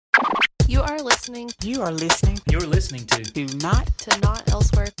You are listening You're listening to Not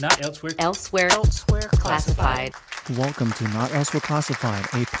Elsewhere. Not Elsewhere. Elsewhere Classified. Welcome to Not Elsewhere Classified,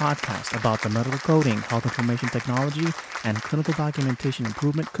 a podcast about the medical coding, health information technology, and clinical documentation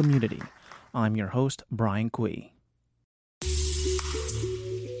improvement community. I'm your host, Brian Quay.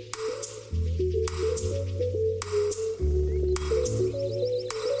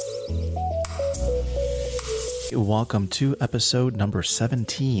 Welcome to episode number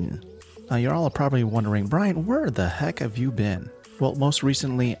 17. Now, you're all probably wondering, Brian, where the heck have you been? Well, most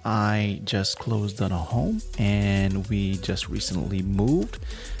recently, I just closed on a home and we just recently moved.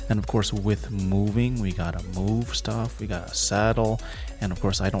 And of course, with moving, we got to move stuff, we got to settle. And of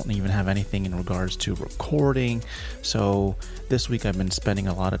course, I don't even have anything in regards to recording. So this week, I've been spending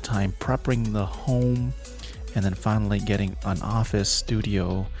a lot of time prepping the home and then finally getting an office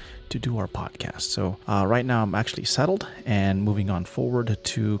studio to do our podcast. So right now I'm actually settled and moving on forward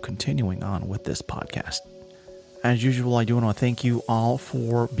to continuing on with this podcast. As usual, I do want to thank you all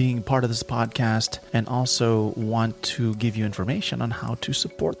for being part of this podcast and also want to give you information on how to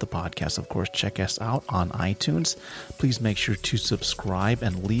support the podcast. Of course, check us out on iTunes. Please make sure to subscribe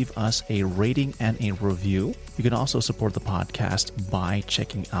and leave us a rating and a review. You can also support the podcast by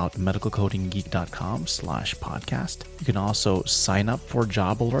checking out medicalcodinggeek.com/podcast. You can also sign up for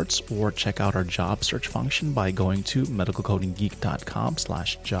job alerts or check out our job search function by going to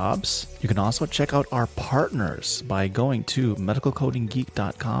medicalcodinggeek.com/jobs. You can also check out our partners by going to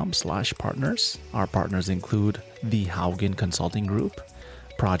medicalcodinggeek.com/partners. Our partners include the Haugen Consulting Group,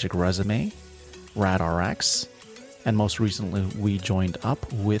 Project Resume, RadRx, and most recently we joined up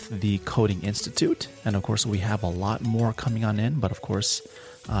with the Coding Institute. And of course we have a lot more coming on in, but of course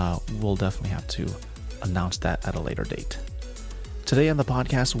we'll definitely have to announce that at a later date. Today on the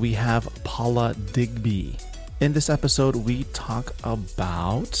podcast we have Paula Digby. In this episode we talk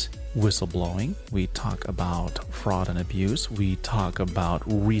about whistleblowing, we talk about fraud and abuse, we talk about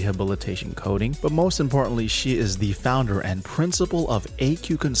rehabilitation coding, but most importantly, she is the founder and principal of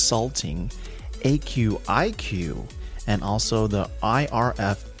AQ Consulting, AQIQ, and also the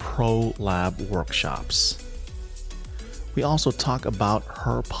IRF Pro Lab workshops. We also talk about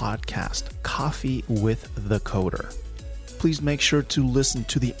her podcast, Coffee with the Coder. Please make sure to listen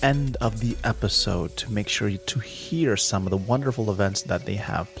to the end of the episode to make sure to hear some of the wonderful events that they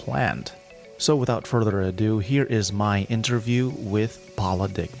have planned. So without further ado, here is my interview with Paula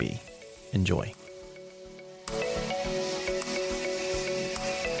Digby. Enjoy.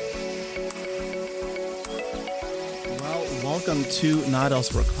 Well, welcome to Not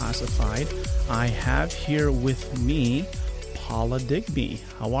Elsewhere Classified. I have here with me Paula Digby.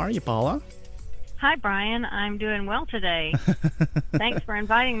 How are you, Paula? Hi, Brian. I'm doing well today. Thanks for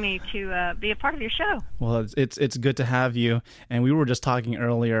inviting me to be a part of your show. Well, it's good to have you. And we were just talking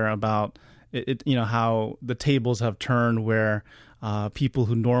earlier about it, how the tables have turned where people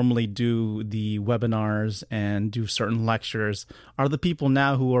who normally do the webinars and do certain lectures are the people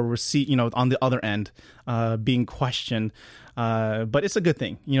now who are on the other end being questioned. But it's a good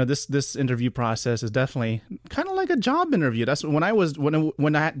thing. This interview process is definitely kind of like a job interview. That's when I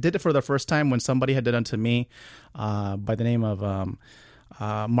did it for the first time, when somebody had done it to me by the name of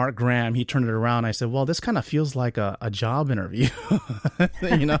Mark Graham. He turned it around. I said, well, this kind of feels like a job interview.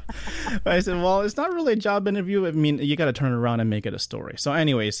 I said, well, it's not really a job interview. I mean, you got to turn it around and make it a story. So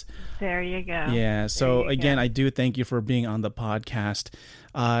anyways. There you go. Yeah. So again, I do thank you for being on the podcast.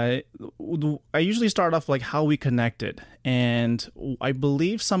 I usually start off like how we connected, and I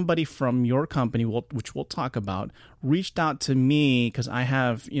believe somebody from your company, which we'll talk about, reached out to me because I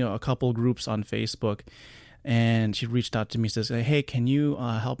have a couple groups on Facebook, and she reached out to me, says, hey, can you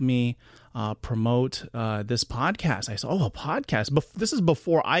help me promote this podcast? I said, oh, a podcast. This is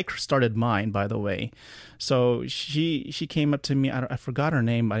before I started mine, by the way. So she came up to me. I forgot her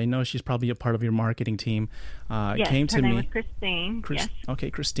name, but I know she's probably a part of your marketing team. Yes, came to her name me. was Christine. Yes.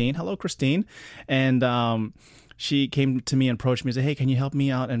 Okay, Christine. Hello, Christine. And she came to me and approached me and said, hey, can you help me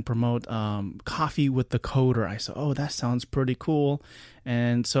out and promote Coffee with the Coder? I said, oh, that sounds pretty cool.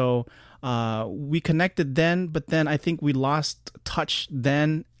 And so we connected then, but then I think we lost touch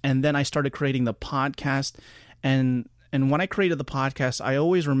then. And then I started creating the podcast. And when I created the podcast, I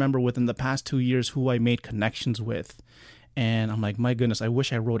always remember within the past 2 years who I made connections with. And I'm like, my goodness, I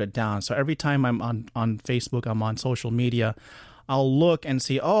wish I wrote it down. So every time I'm on Facebook, I'm on social media, I'll look and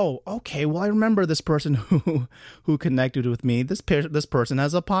see, oh, okay, well, I remember this person who connected with me. This person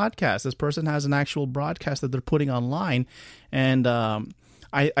has a podcast. This person has an actual broadcast that they're putting online. And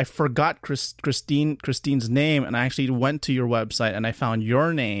I forgot Christine's name, and I actually went to your website and I found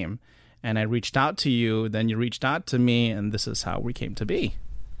your name, and I reached out to you. Then you reached out to me, and this is how we came to be.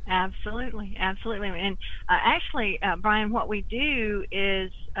 Absolutely, absolutely. And actually, Brian, what we do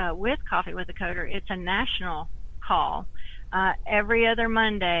is with Coffee with a Coder, it's a national call every other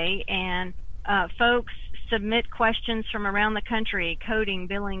Monday, and folks submit questions from around the country, coding,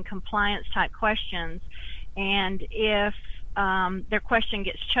 billing, compliance type questions. And if their question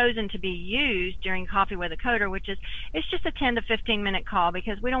gets chosen to be used during Coffee with a Coder, which is, it's just a 10 to 15 minute call,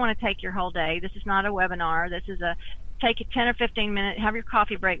 because we don't want to take your whole day. This is not a webinar. This is a take a 10 or 15 minute, have your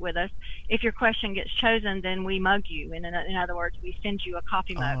coffee break with us. If your question gets chosen, then we mug you. In other words, we send you a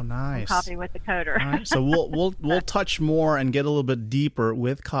coffee mug. Oh, nice. Coffee with the Coder. All right. So we'll touch more and get a little bit deeper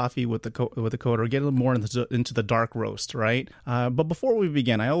with Coffee with the Coder, get a little more into the dark roast, right? But before we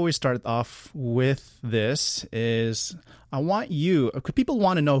begin, I always start off with this is I want you, people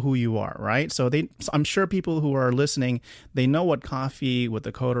want to know who you are, right? So I'm sure people who are listening, they know what Coffee with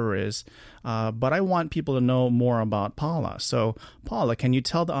the Coder is, but I want people to know more about Paula. So Paula, can you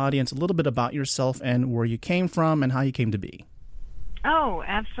tell the audience a little bit about yourself and where you came from and how you came to be? Oh,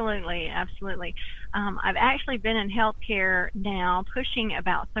 absolutely, absolutely. I've actually been in healthcare now pushing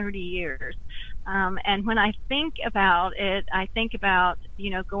about 30 years. And when I think about it, I think about,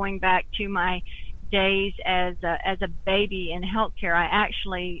 going back to my days as a baby in healthcare. I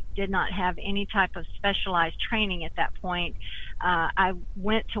actually did not have any type of specialized training at that point. I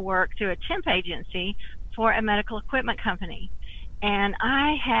went to work through a temp agency for a medical equipment company, and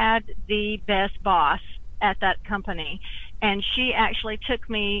I had the best boss at that company, and she actually took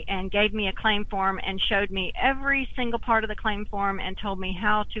me and gave me a claim form and showed me every single part of the claim form and told me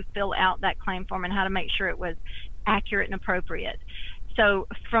how to fill out that claim form and how to make sure it was accurate and appropriate. So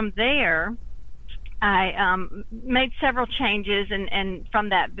from there, I made several changes, and from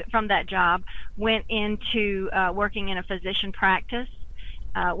that job went into working in a physician practice.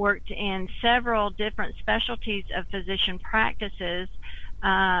 Worked in several different specialties of physician practices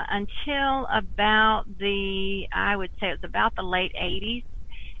until about I would say it was about the late 80s.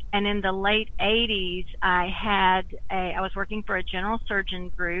 And in the late 80s, I was working for a general surgeon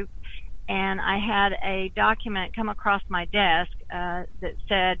group, and I had a document come across my desk that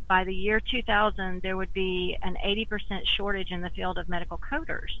said by the year 2000 there would be an 80% shortage in the field of medical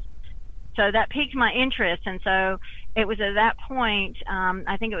coders. So that piqued my interest, and so it was at that point,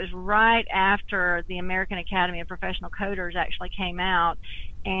 I think it was right after the American Academy of Professional Coders actually came out,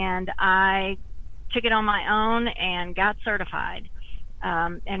 and I took it on my own and got certified.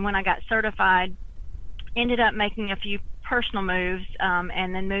 And when I got certified, ended up making a few personal moves,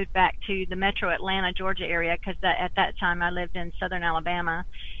 and then moved back to the metro Atlanta, Georgia area, because at that time I lived in southern Alabama,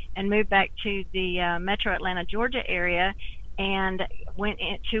 and moved back to the metro Atlanta, Georgia area, and went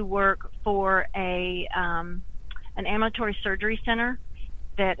to work for an ambulatory surgery center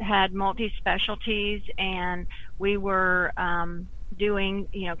that had multi-specialties, and we were doing,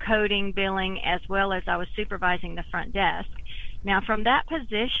 coding, billing, as well as I was supervising the front desk. Now, from that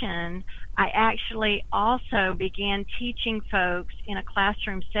position, I actually also began teaching folks in a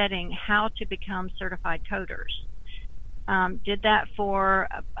classroom setting how to become certified coders. Did that for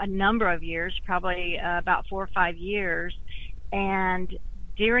a number of years, probably about 4 or 5 years. And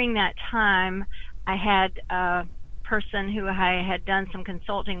during that time, I had a person who I had done some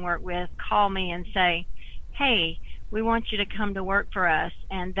consulting work with call me and say, "Hey, we want you to come to work for us."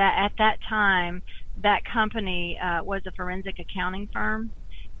 And that at that time, that company was a forensic accounting firm.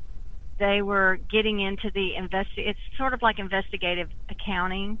 They were getting into it's sort of like investigative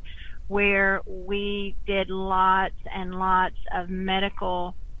accounting, where we did lots and lots of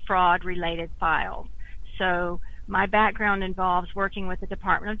medical fraud related files. So my background involves working with the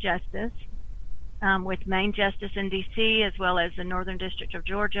Department of Justice, with Main Justice in D.C., as well as the Northern District of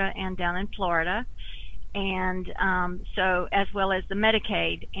Georgia and down in Florida. And so, as well as the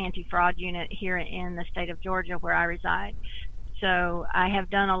Medicaid anti-fraud unit here in the state of Georgia where I reside. So I have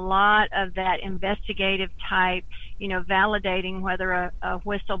done a lot of that investigative type, validating whether a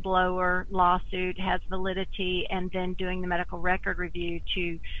whistleblower lawsuit has validity, and then doing the medical record review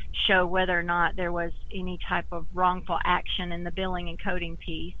to show whether or not there was any type of wrongful action in the billing and coding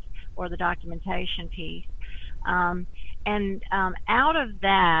piece or the documentation piece. And out of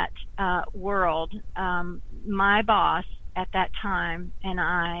that world, my boss at that time and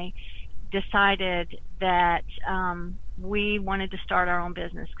I decided that we wanted to start our own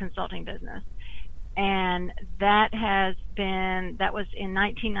business, consulting business. And that was in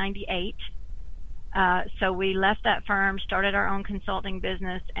 1998. So we left that firm, started our own consulting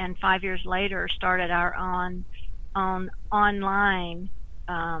business, and 5 years later started our own online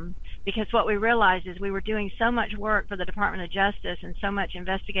because what we realized is we were doing so much work for the Department of Justice and so much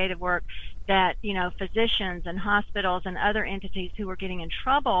investigative work that, physicians and hospitals and other entities who were getting in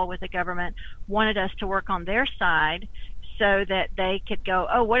trouble with the government wanted us to work on their side so that they could go,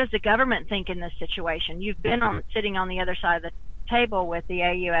 oh, what does the government think in this situation? You've been sitting on the other side of the table with the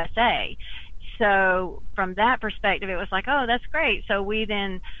AUSA. So from that perspective, it was like, oh, that's great. So we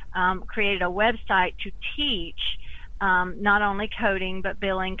then created a website to teach not only coding, but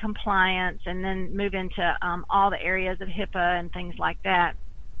billing, compliance, and then move into all the areas of HIPAA and things like that.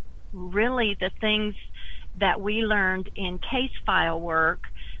 Really, the things that we learned in case file work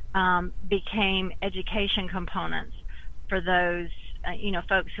became education components for those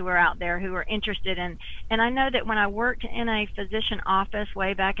folks who are out there who are interested in. And I know that when I worked in a physician office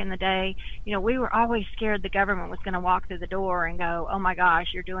way back in the day, we were always scared the government was going to walk through the door and go, oh my gosh,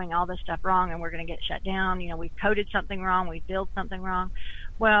 you're doing all this stuff wrong and we're going to get shut down. We've coded something wrong, we've billed something wrong.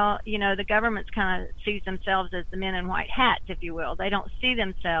 Well, the government's kind of sees themselves as the men in white hats, if you will. They don't see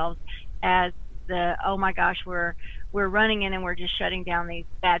themselves as the, oh my gosh, we're running in and we're just shutting down these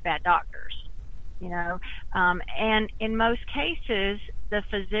bad doctors. And in most cases, the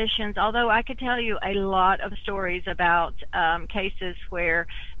physicians, although I could tell you a lot of stories about cases where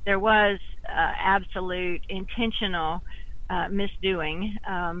there was absolute intentional misdoing,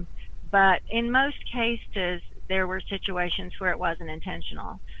 but in most cases, there were situations where it wasn't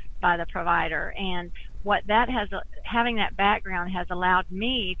intentional by the provider. And what that has, having that background has allowed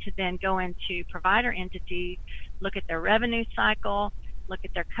me to then go into provider entities, look at their revenue cycle, look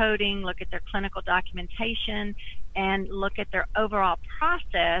at their coding, look at their clinical documentation, and look at their overall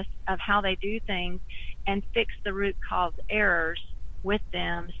process of how they do things and fix the root cause errors with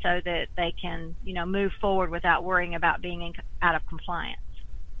them so that they can, move forward without worrying about being out of compliance.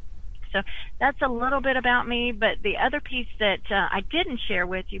 So that's a little bit about me, but the other piece that I didn't share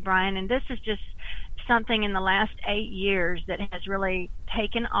with you, Brian, and this is just something in the last 8 years that has really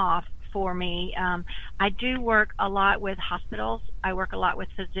taken off for me. I do work a lot with hospitals. I work a lot with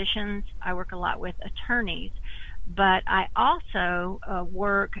physicians. I work a lot with attorneys. But I also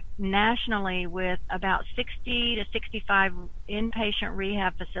work nationally with about 60 to 65 inpatient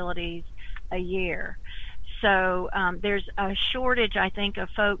rehab facilities a year. So there's a shortage, I think, of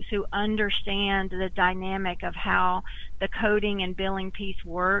folks who understand the dynamic of how the coding and billing piece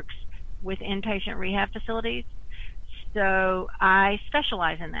works with inpatient rehab facilities. So I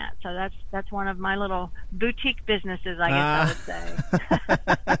specialize in that. So that's one of my little boutique businesses, I guess I would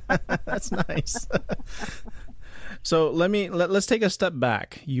say. That's nice. So let's take a step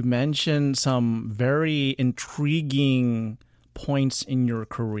back. You mentioned some very intriguing points in your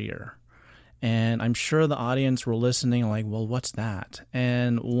career. And I'm sure the audience were listening like, well, what's that?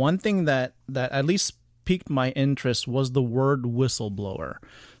 And one thing that at least piqued my interest was the word whistleblower.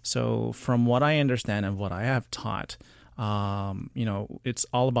 So from what I understand and what I have taught, it's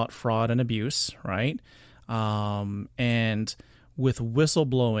all about fraud and abuse, right? And with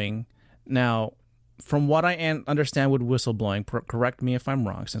whistleblowing, now, from what I understand with whistleblowing, correct me if I'm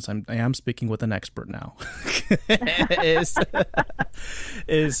wrong, since I am speaking with an expert now,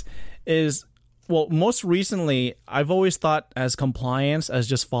 is well, most recently, I've always thought as compliance as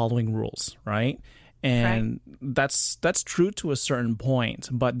just following rules, right? And that's true to a certain point,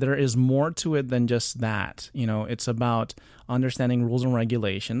 but there is more to it than just that. It's about understanding rules and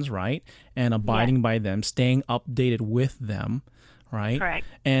regulations, right? And abiding by them, staying updated with them, right? Correct.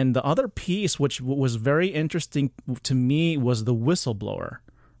 And the other piece, which was very interesting to me, was the whistleblower,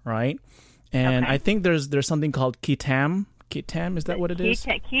 right? And I think there's something called KETAM. KETAM, is that what it is?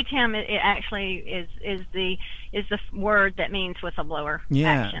 KETAM, it actually is the word that means whistleblower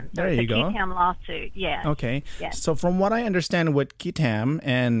action. So there you go. KETAM lawsuit, yes. Okay. Yes. So from what I understand with KETAM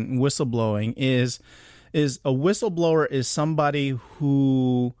and whistleblowing is a whistleblower is somebody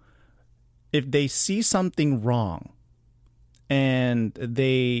who, if they see something wrong and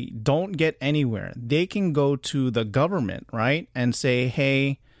they don't get anywhere, they can go to the government, right, and say,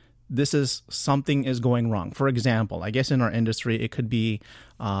 hey, this is something is going wrong. For example, I guess in our industry, it could be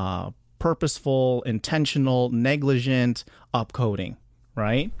purposeful, intentional, negligent upcoding,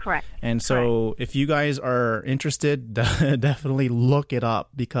 right? Correct. And so if you guys are interested, definitely look it up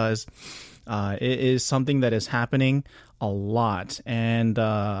because it is something that is happening a lot. And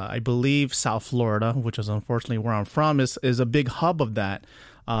I believe South Florida, which is unfortunately where I'm from, is a big hub of that.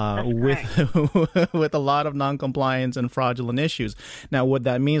 With a lot of non-compliance and fraudulent issues. Now, what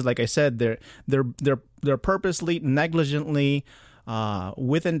that means, like I said, they're purposely, negligently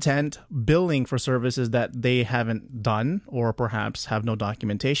with intent, billing for services that they haven't done or perhaps have no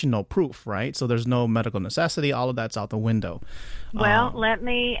documentation, no proof, right? So there's no medical necessity. All of that's out the window. Well, let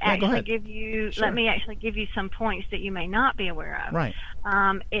me actually give you some points that you may not be aware of. Right.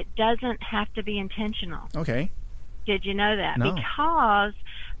 It doesn't have to be intentional. Okay. Did you know that? No. Because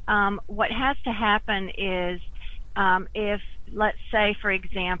what has to happen is if, let's say, for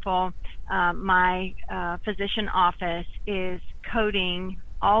example, my physician office is coding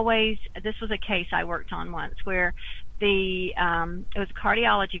always. This was a case I worked on once where it was a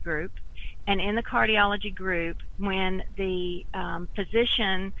cardiology group, and in the cardiology group, when the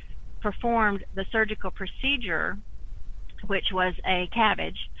physician performed the surgical procedure, which was a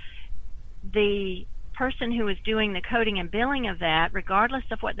CABG, the person who was doing the coding and billing of that, regardless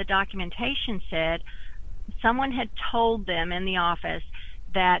of what the documentation said, someone had told them in the office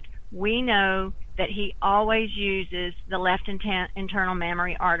that we know that he always uses the left internal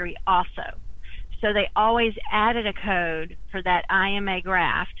mammary artery also. So they always added a code for that IMA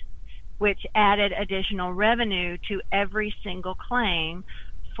graft, which added additional revenue to every single claim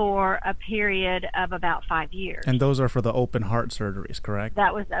for a period of about 5 years. And those are for the open heart surgeries, correct?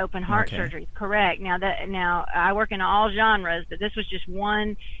 That was the open heart surgeries, correct. Now I work in all genres, but this was just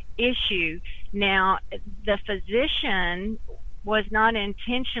one issue. Now, the physician was not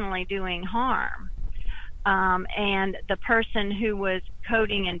intentionally doing harm, and the person who was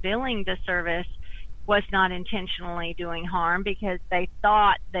coding and billing the service was not intentionally doing harm because they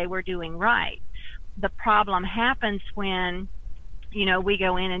thought they were doing right. The problem happens when we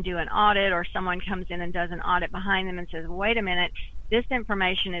go in and do an audit, or someone comes in and does an audit behind them and says, wait a minute, this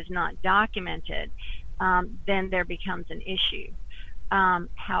information is not documented. Then there becomes an issue.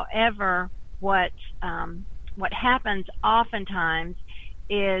 However, what happens oftentimes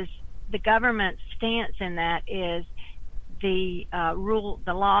is the government's stance in that is the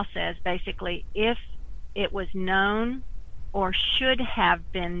law says basically if it was known or should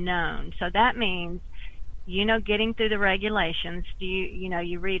have been known. So that means, getting through the regulations,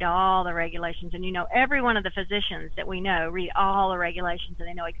 you read all the regulations, and every one of the physicians that we know read all the regulations and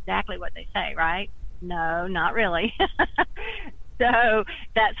they know exactly what they say, right? No, not really. So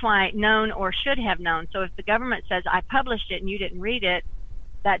that's why known or should have known. So if the government says, I published it and you didn't read it,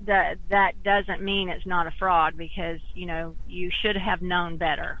 that doesn't mean it's not a fraud because, you should have known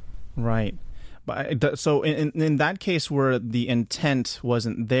better. Right. But so in that case where the intent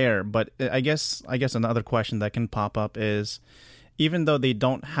wasn't there, but I guess another question that can pop up is, even though they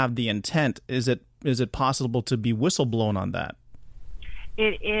don't have the intent, is it possible to be whistleblown on that?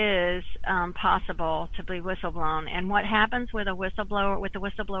 It is possible to be whistleblown, and what happens with the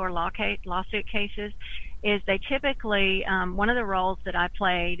whistleblower lawsuit cases is they typically one of the roles that I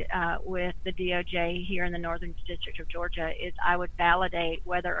played with the DOJ here in the Northern District of Georgia is I would validate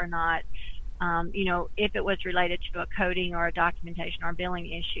whether or not if it was related to a coding or a documentation or billing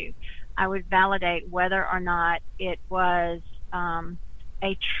issue, I would validate whether or not it was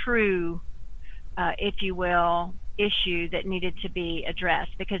a true, if you will, issue that needed to be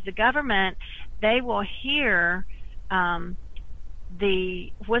addressed, because the government, they will hear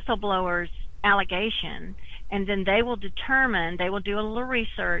the whistleblower's allegation, and then they will do a little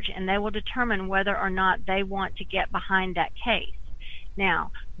research, and they will determine whether or not they want to get behind that case.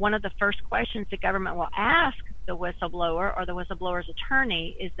 Now, one of the first questions the government will ask the whistleblower or the whistleblower's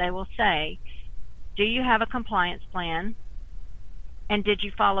attorney is they will say, do you have a compliance plan? And did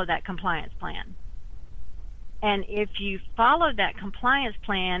you follow that compliance plan? And if you followed that compliance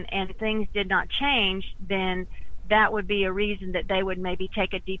plan and things did not change, then that would be a reason that they would maybe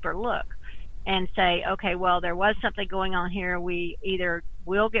take a deeper look and say, okay, well, there was something going on here. We either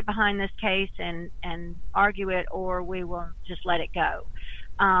will get behind this case and argue it, or we will just let it go.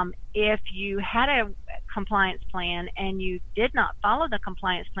 If you had a compliance plan and you did not follow the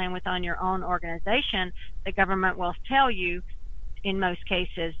compliance plan within your own organization, the government will tell you, in most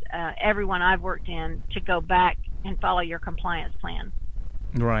cases, everyone I've worked in, to go back and follow your compliance plan.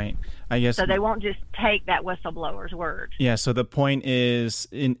 Right. I guess so they won't just take that whistleblower's word. Yeah, so the point is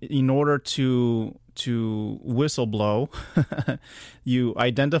in order to whistleblow, you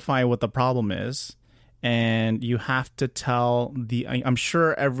identify what the problem is, and you have to tell I'm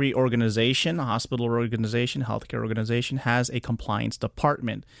sure every organization, a hospital organization, healthcare organization, has a compliance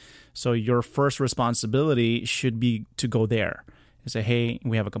department. So your first responsibility should be to go there and say, hey,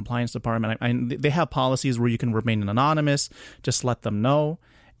 we have a compliance department. They have policies where you can remain anonymous. Just let them know.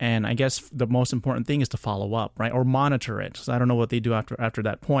 And I guess the most important thing is to follow up, right? Or monitor it. So I don't know what they do after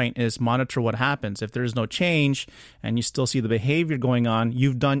that point is monitor what happens. If there's no change and you still see the behavior going on,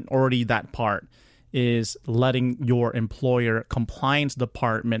 you've done already that part. is letting your employer compliance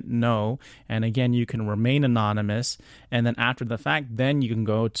department know. And again, you can remain anonymous. And then after the fact, then you can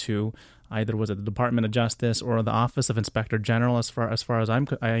go to either was it the Department of Justice or the Office of Inspector General, as far as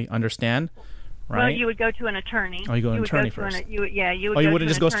I understand. Right? Well, you would go to an attorney. Oh, you go to an attorney first. You would Oh, you wouldn't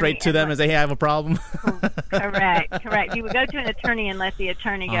just go straight to them and say, "Hey, I have a problem." Correct. You would go to an attorney and let the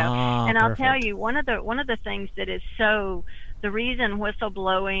attorney go. And I'll tell you, one of the things that is so the reason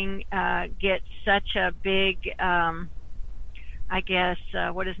whistleblowing gets such a big, I guess,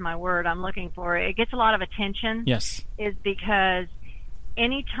 what is my word I'm looking for? It gets a lot of attention. Yes. Is because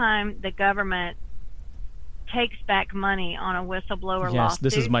anytime the government takes back money on a whistleblower lawsuit. Yes,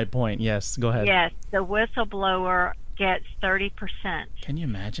 this is my point. Yes, go ahead. Yes, the whistleblower gets 30%. Can you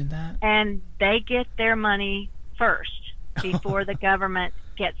imagine that? And they get their money first before the government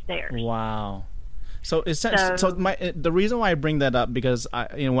gets theirs. Wow. So the reason why I bring that up, because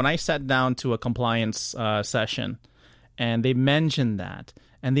when I sat down to a compliance session, and they mentioned that,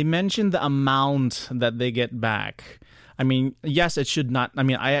 and they mentioned the amount that they get back. I mean, yes, it should not. I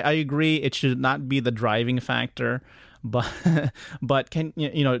mean, I agree, it should not be the driving factor, but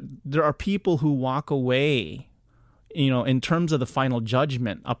there are people who walk away, in terms of the final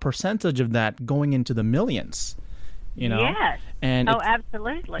judgment, a percentage of that going into the millions. Yes. And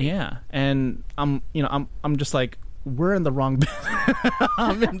absolutely. Yeah. And I'm just like, we're in the wrong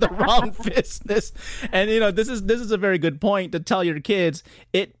I'm in the wrong business. And this is a very good point to tell your kids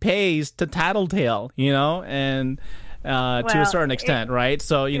it pays to tattletale, and to a certain extent, right?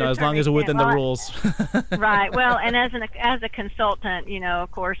 So, as long as we're within the rules. Right. Well, and as a consultant,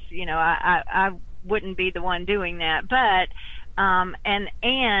 of course, I wouldn't be the one doing that, but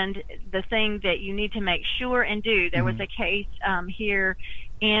and the thing that you need to make sure and do, there was a case here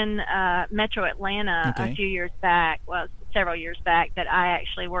in Metro Atlanta a few years back, several years back, that I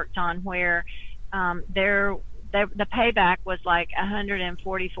actually worked on, where the payback was like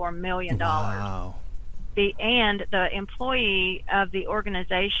 $144 million. Wow. And the employee of the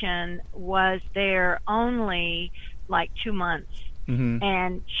organization was there only like 2 months. Mm-hmm.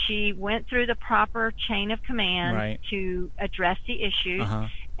 And she went through the proper chain of command to address the issues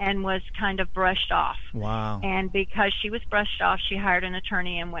and was kind of brushed off. Wow. And because she was brushed off, she hired an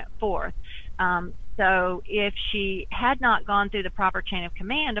attorney and went forth. So if she had not gone through the proper chain of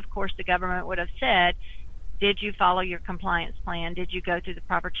command, of course, the government would have said, did you follow your compliance plan? Did you go through the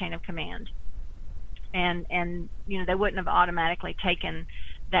proper chain of command? And they wouldn't have automatically taken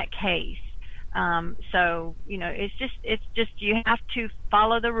that case. So it's just you have to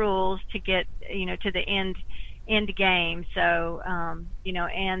follow the rules to get to the end game. So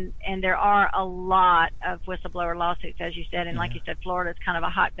and there are a lot of whistleblower lawsuits, as you said, and like you said, Florida is kind of a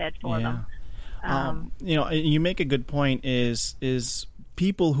hotbed for them. You make a good point. Is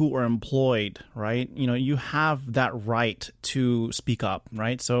people who are employed, right? You have that right to speak up,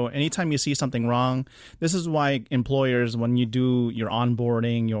 right? So anytime you see something wrong, this is why employers, when you do your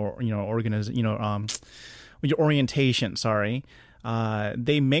onboarding, your orientation,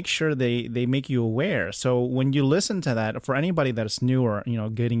 they make sure they make you aware. So when you listen to that, for anybody that's newer,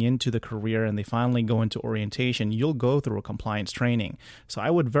 getting into the career and they finally go into orientation, you'll go through a compliance training. So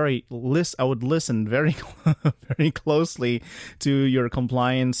I would listen very, very closely to your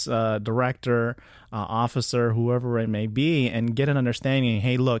compliance director, officer, whoever it may be, and get an understanding.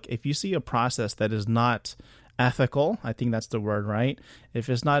 Hey, look, if you see a process that is not ethical, I think that's the word, right? If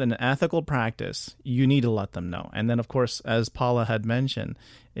it's not an ethical practice, you need to let them know. And then, of course, as Paula had mentioned,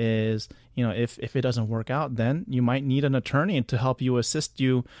 is if it doesn't work out, then you might need an attorney to help you, assist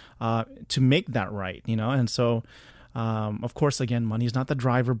you to make that right. And so, of course, again, money's not the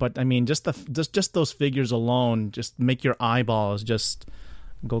driver, but I mean, just those figures alone just make your eyeballs just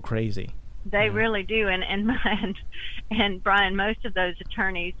go crazy. They really do, and Brian, most of those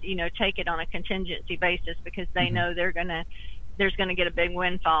attorneys, take it on a contingency basis because they know there's gonna get a big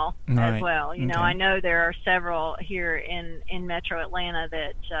windfall as well. I know there are several here in Metro Atlanta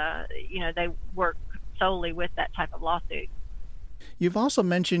that they work solely with that type of lawsuit. You've also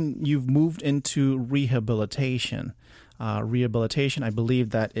mentioned you've moved into rehabilitation. Rehabilitation, I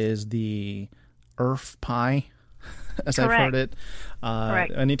believe that is the IRF-PI. As Correct. I've heard it.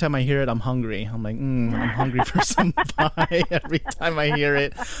 Anytime I hear it, I'm hungry. I'm like, I'm hungry for some pie every time I hear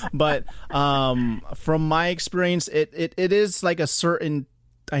it. But from my experience, it is like a certain,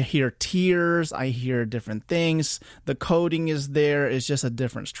 I hear tiers, I hear different things. The coding is there. It's just a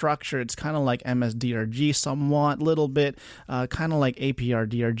different structure. It's kind of like MSDRG somewhat, little bit, kind of like APR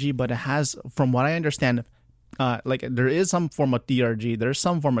DRG, but it has, from what I understand, like there is some form of DRG, there's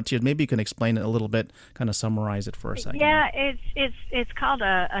some form of tiers. Maybe you can explain it a little bit, kind of summarize it for a second. Yeah, it's called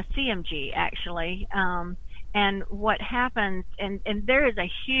a CMG actually. And what happens, and there is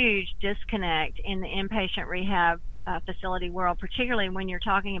a huge disconnect in the inpatient rehab facility world, particularly when you're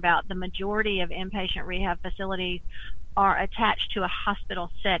talking about the majority of inpatient rehab facilities are attached to a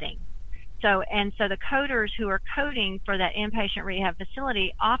hospital setting. So the coders who are coding for that inpatient rehab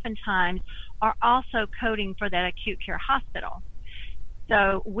facility oftentimes are also coding for that acute care hospital.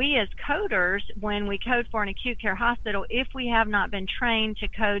 So we as coders, when we code for an acute care hospital, if we have not been trained to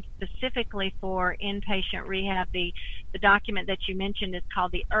code specifically for inpatient rehab, the document that you mentioned is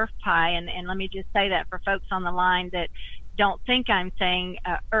called the IRF-PAI, and let me just say that for folks on the line that don't think I'm saying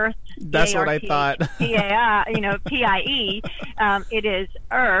IRF. That's what I thought. PAI, PIE. It is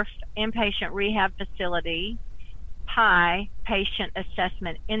IRF, Inpatient Rehab Facility, PAI, Patient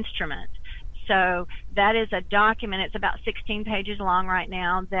Assessment Instrument. So that is a document. It's about 16 pages long right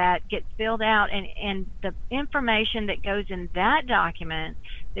now that gets filled out, and the information that goes in that document,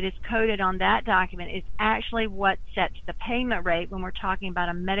 that is coded on that document, is actually what sets the payment rate when we're talking about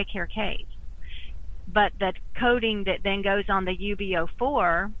a Medicare case. But the coding that then goes on the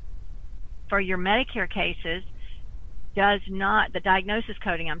UB04 for your Medicare cases does not, the diagnosis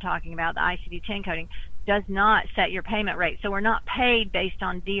coding I'm talking about, the ICD-10 coding, does not set your payment rate. So we're not paid based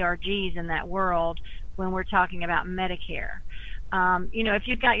on DRGs in that world when we're talking about Medicare. If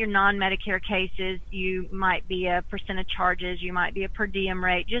you've got your non-Medicare cases, you might be a percent of charges, you might be a per diem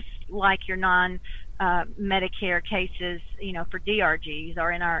rate, just like your non-Medicare cases, for DRGs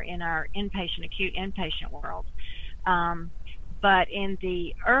or in our inpatient, acute inpatient world. But in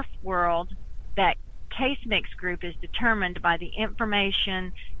the IRF world, that case mix group is determined by the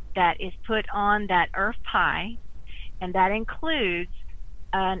information that is put on that IRF-PAI, and that includes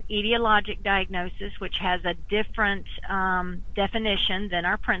an etiologic diagnosis, which has a different definition than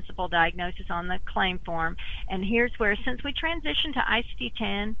our principal diagnosis on the claim form. And here's where, since we transitioned to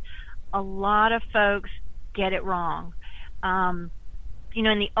ICD-10, a lot of folks get it wrong. In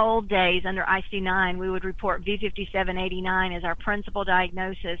the old days under ICD-9, we would report V5789 as our principal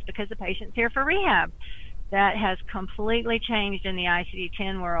diagnosis because the patient's here for rehab. That has completely changed in the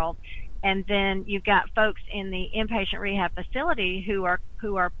ICD-10 world. And then you've got folks in the inpatient rehab facility who are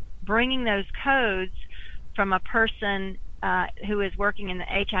bringing those codes from a person who is working in the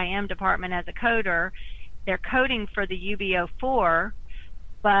HIM department as a coder. They're coding for the UB04,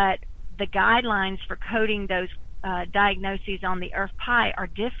 but the guidelines for coding those diagnoses on the IRF-PAI are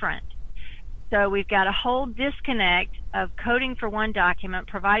different. So we've got a whole disconnect of coding for one document,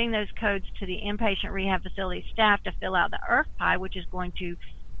 providing those codes to the inpatient rehab facility staff to fill out the IRF-PAI, which is going to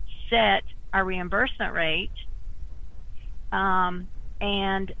set our reimbursement rate, and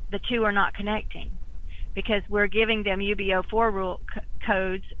the two are not connecting because we're giving them UB04 rule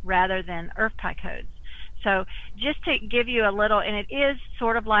codes rather than IRF-PAI codes. So just to give you a little, and it is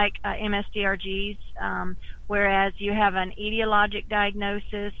sort of like MSDRGs, whereas you have an etiologic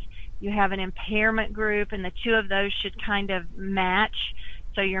diagnosis, you have an impairment group, and the two of those should kind of match.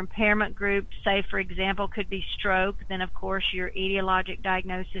 So your impairment group, say for example, could be stroke. Then of course your etiologic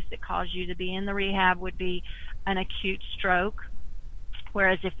diagnosis that caused you to be in the rehab would be an acute stroke.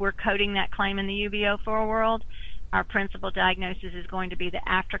 Whereas if we're coding that claim in the UB04 world, our principal diagnosis is going to be the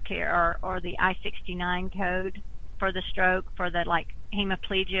aftercare or the I-69 code for the stroke, for the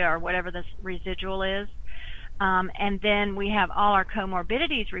hemiplegia or whatever the residual is. And then we have all our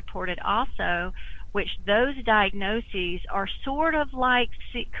comorbidities reported also, which those diagnoses are sort of like,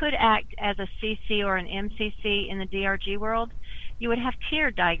 could act as a CC or an MCC in the DRG world. You would have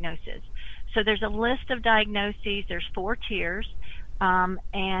tiered diagnoses. So there's a list of diagnoses, there's 4 tiers,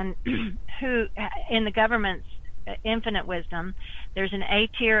 and who, in the government's infinite wisdom, there's an A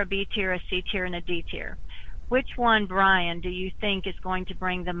tier, a B tier, a C tier, and a D tier. Which one, Brian, do you think is going to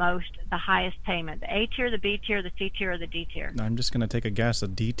bring the highest payment? The A tier, the B tier, the C tier, or the D tier? I'm just going to take a guess, a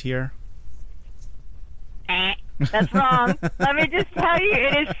D tier. That's wrong. Let me just tell you,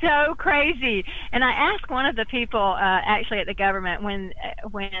 it is so crazy. And I asked one of the people actually at the government when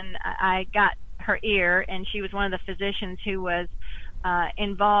I got her ear, and she was one of the physicians who was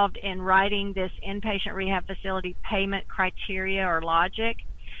involved in writing this inpatient rehab facility payment criteria or logic.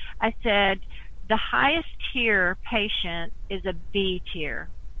 I said, the highest tier patient is a B tier,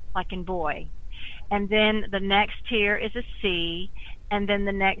 like in boy. And then the next tier is a C, and then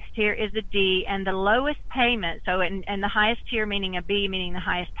the next tier is a D, and the lowest payment, so and the highest tier meaning a B, meaning the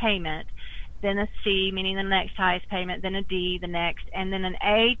highest payment, then a C, meaning the next highest payment, then a D, the next, and then an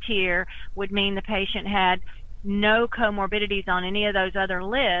A tier would mean the patient had no comorbidities on any of those other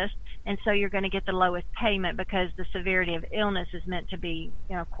lists, and so you're going to get the lowest payment because the severity of illness is meant to be,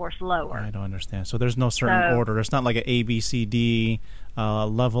 of course, lower. I don't understand. So there's no certain order. It's not like an A, B, C, D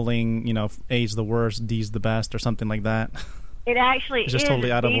leveling. A's the worst, D's the best, or something like that. It actually it's just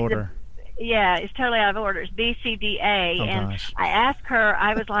totally out of order. Yeah, it's totally out of order. It's B, C, D, A. Gosh. I asked her,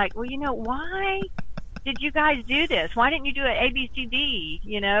 I was like, well, why did you guys do this? Why didn't you do it A, B, C, D?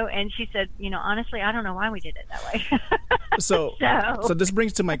 And she said, honestly, I don't know why we did it that way. So this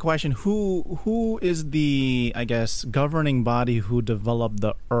brings to my question: Who is the, I guess, governing body who developed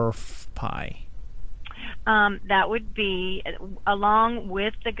the IRF-PAI? That would be, along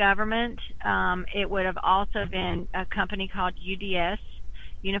with the government. It would have also been a company called UDS,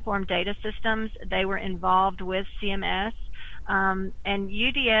 Uniform Data Systems. They were involved with CMS, and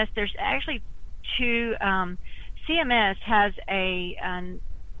UDS. There's actually two. CMS has a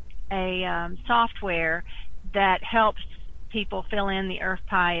software that helps people fill in the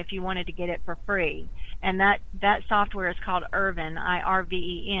IRF-PAI if you wanted to get it for free, and that software is called IRVEN,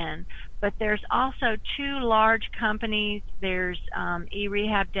 IRVEN. But there's also two large companies. There's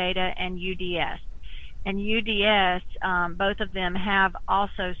eRehab Data and UDS. And UDS, both of them have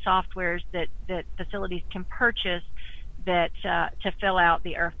also softwares that facilities can purchase that to fill out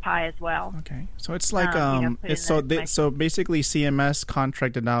the IRF-PAI as well. Okay, so it's like so basically CMS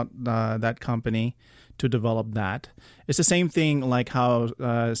contracted out that company to develop that. It's the same thing like how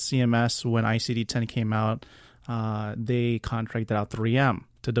CMS, when ICD-10 came out, they contracted out 3M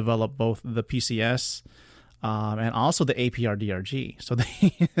to develop both the PCS and also the APR-DRG. So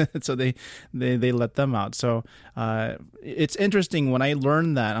they let them out. So it's interesting when I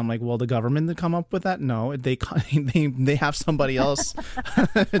learned that. I'm like, well, the government didn't come up with that? No, they have somebody else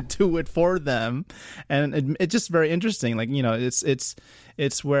do it for them, and it's just very interesting. Like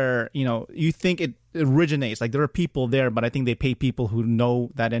it's where you think it originates. Like there are people there, but I think they pay people who know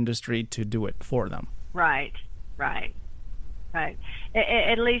that industry to do it for them. Right.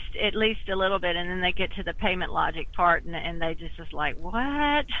 At least a little bit, and then they get to the payment logic part, and they just is like,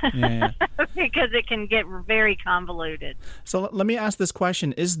 what? Yeah. Because it can get very convoluted. So let me ask this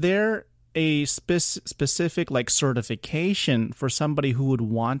question: is there a specific like certification for somebody who would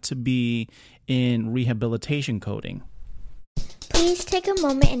want to be in rehabilitation coding? Please take a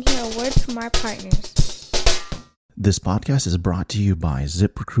moment and hear a word from our partners. This podcast is brought to you by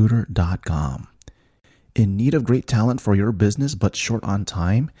ZipRecruiter.com. In need of great talent for your business but short on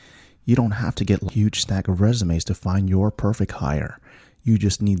time? You don't have to get a huge stack of resumes to find your perfect hire. You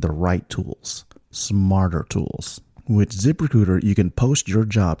just need the right tools, smarter tools. With ZipRecruiter, you can post your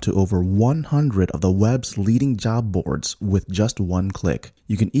job to over 100 of the web's leading job boards with just one click.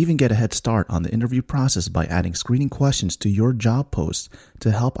 You can even get a head start on the interview process by adding screening questions to your job posts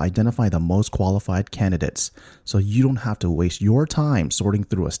to help identify the most qualified candidates, so you don't have to waste your time sorting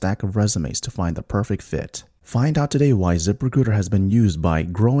through a stack of resumes to find the perfect fit. Find out today why ZipRecruiter has been used by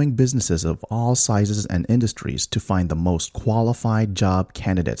growing businesses of all sizes and industries to find the most qualified job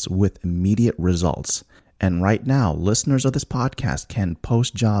candidates with immediate results. And right now, listeners of this podcast can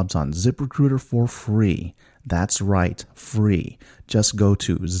post jobs on ZipRecruiter for free. That's right, free. Just go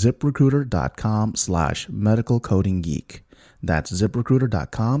to ZipRecruiter.com/medicalcodinggeek. That's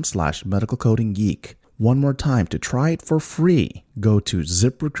ZipRecruiter.com/medicalcodinggeek. One more time to try it for free. Go to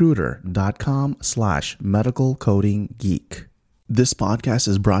ZipRecruiter.com/medicalcodinggeek. This podcast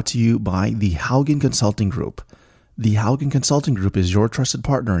is brought to you by the Haugen Consulting Group. The Haugen Consulting Group is your trusted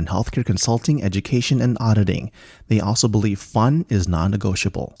partner in healthcare consulting, education, and auditing. They also believe fun is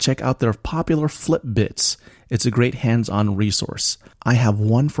non-negotiable. Check out their popular Flip Bits. It's a great hands-on resource. I have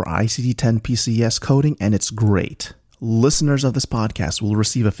one for ICD-10 PCS coding, and it's great. Listeners of this podcast will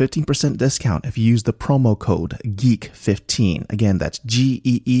receive a 15% discount if you use the promo code GEEK15. Again, that's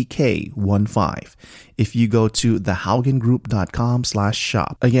GEEK15. If you go to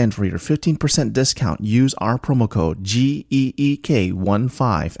thehaugengroup.com/shop. Again, for your 15% discount, use our promo code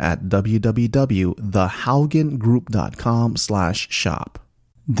GEEK15 at www.thehaugengroup.com/shop.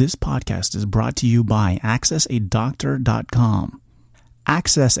 This podcast is brought to you by AccessADoctor.com.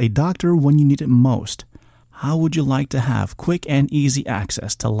 Access a doctor when you need it most. How would you like to have quick and easy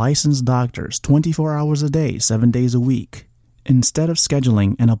access to licensed doctors 24 hours a day, 7 days a week? Instead of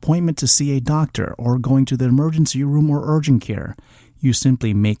scheduling an appointment to see a doctor or going to the emergency room or urgent care, you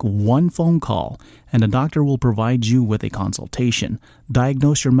simply make one phone call and a doctor will provide you with a consultation,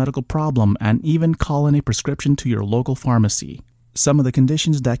 diagnose your medical problem, and even call in a prescription to your local pharmacy. Some of the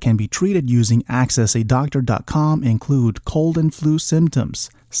conditions that can be treated using AccessADoctor.com include cold and flu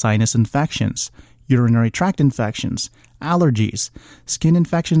symptoms, sinus infections, urinary tract infections, allergies, skin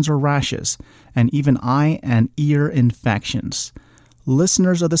infections or rashes, and even eye and ear infections.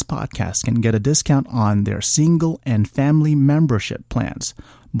 listeners of this podcast can get a discount on their single and family membership plans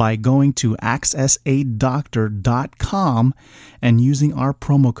by going to accessadoctor.com and using our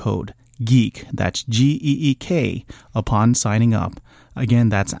promo code GEEK, that's GEEK, upon signing up. Again,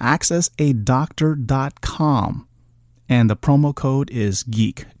 that's accessadoctor.com, and the promo code is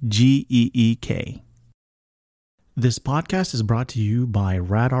GEEK, GEEK. This podcast is brought to you by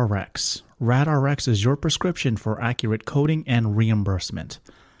RadRx. RadRx is your prescription for accurate coding and reimbursement.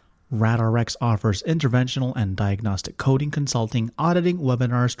 RadRx offers interventional and diagnostic coding consulting, auditing,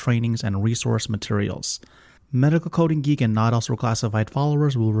 webinars, trainings, and resource materials. Medical Coding Geek and Not Elsewhere Classified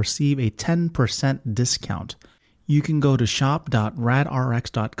followers will receive a 10% discount. You can go to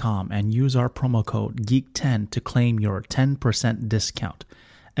shop.radrx.com and use our promo code GEEK10 to claim your 10% discount.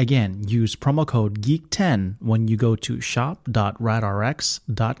 Again, use promo code GEEK10 when you go to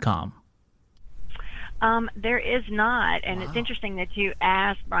shop.radrx.com. There is not, and It's interesting that you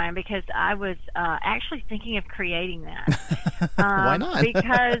asked, Brian, because I was actually thinking of creating that. Why not?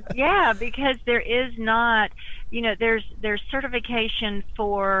 because there is not, there's certification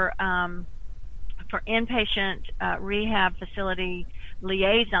for inpatient rehab facility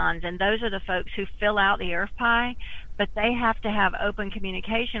liaisons, and those are the folks who fill out the IRF-PAI, but they have to have open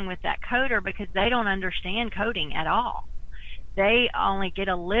communication with that coder because they don't understand coding at all. They only get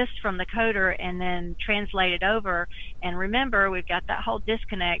a list from the coder and then translate it over. And remember, we've got that whole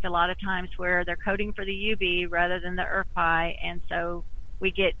disconnect a lot of times where they're coding for the UB rather than the IRF-PAI, and so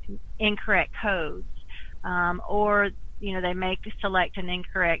we get incorrect codes. Or they may select an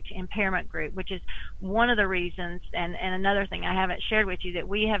incorrect impairment group, which is one of the reasons, and another thing I haven't shared with you, that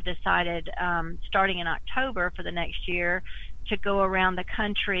we have decided starting in October for the next year to go around the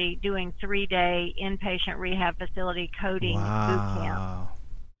country doing 3-day inpatient rehab facility coding boot camp.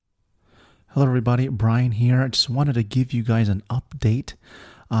 Hello, everybody. Brian here. I just wanted to give you guys an update.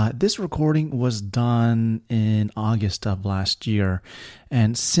 This recording was done in August of last year,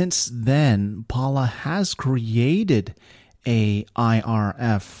 and since then, Paula has created a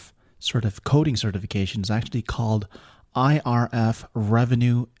IRF coding certification. It's actually called IRF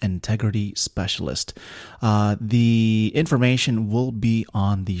Revenue Integrity Specialist. The information will be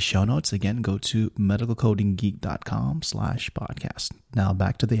on the show notes. Again, go to medicalcodinggeek.com/podcast. Now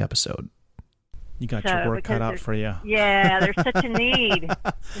back to the episode. You got your work cut out for you. Yeah, there's such a need.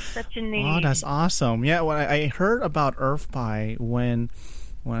 There's such a need. Oh, that's awesome. Yeah, when I heard about IRF-PAI when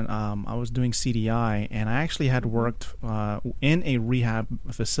I was doing CDI, and I actually had worked in a rehab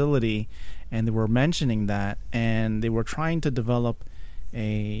facility, and they were mentioning that, and they were trying to develop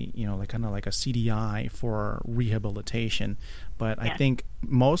a kind of like a CDI for rehabilitation. But I think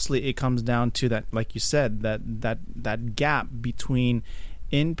mostly it comes down to that, like you said, that gap between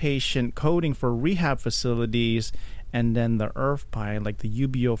inpatient coding for rehab facilities and then the IRF-PAI, like the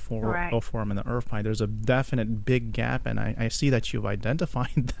UBO form and the IRF-PAI. There's a definite big gap, and I see that you've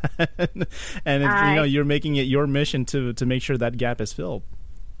identified that, and you're making it your mission to make sure that gap is filled.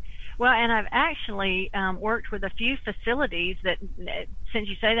 Well, and I've actually worked with a few facilities that, since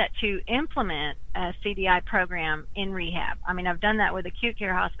you say that, to implement a CDI program in rehab. I mean, I've done that with acute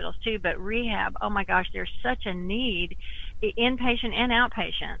care hospitals too, but rehab, oh my gosh, there's such a need, inpatient and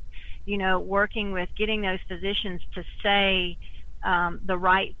outpatient, working with getting those physicians to say the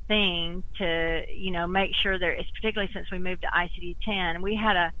right thing to, make sure there is, particularly since we moved to ICD-10. We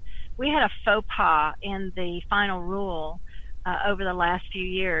had a faux pas in the final rule over the last few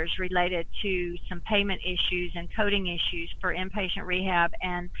years related to some payment issues and coding issues for inpatient rehab,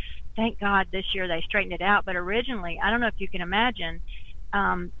 and thank God this year they straightened it out. But originally, I don't know if you can imagine,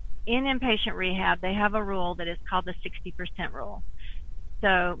 in inpatient rehab they have a rule that is called the 60% rule.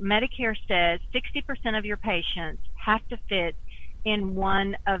 So Medicare says 60% of your patients have to fit in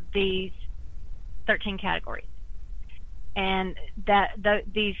one of these 13 categories. And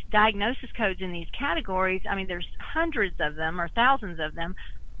these diagnosis codes in these categories, I mean, there's hundreds of them or thousands of them,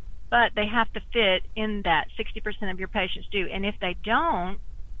 but they have to fit in that 60% of your patients do. And if they don't,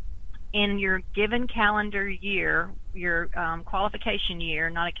 in your given calendar year, your qualification year,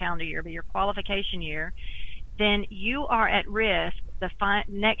 not a calendar year, but your qualification year, then you are at risk the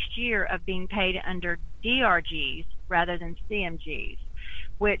next year of being paid under DRGs rather than CMGs,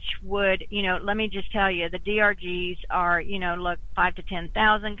 which would, let me just tell you, the DRGs are, 5 to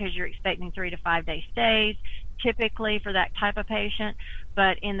 10,000 because you're expecting 3 to 5 day stays typically for that type of patient.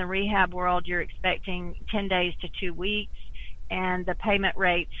 But in the rehab world, you're expecting 10 days to 2 weeks, and the payment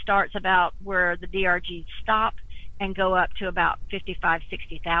rate starts about where the DRGs stop and go up to about 55,000,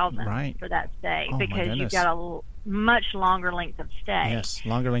 60,000 for that stay, because you've got much longer length of stay. Yes,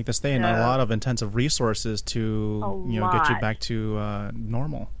 longer length of stay and a lot of intensive resources to get you back to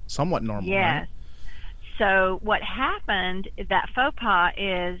normal, somewhat normal. Yes. Right? So what happened, that faux pas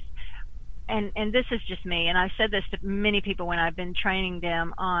is, and this is just me, and I've said this to many people when I've been training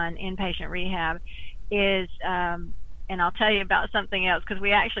them on inpatient rehab, is, and I'll tell you about something else, because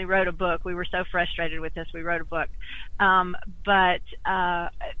we actually wrote a book. We were so frustrated with this, we wrote a book. But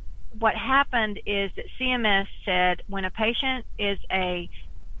what happened is that CMS said when a patient is a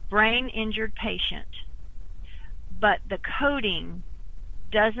brain-injured patient, but the coding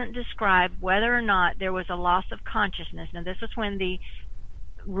doesn't describe whether or not there was a loss of consciousness. Now, this was when the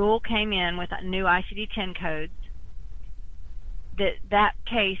rule came in with new ICD-10 codes, that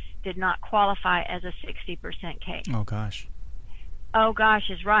case did not qualify as a 60% case. Oh, gosh. Oh, gosh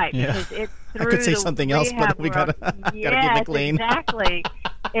is right. Yeah. Because it threw I could say the something else, but we rehab gotta world. keep it clean. Exactly.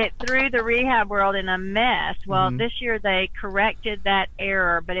 It threw the rehab world in a mess. Well, this year they corrected that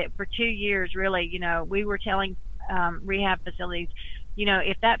error, but for 2 years, really, we were telling rehab facilities,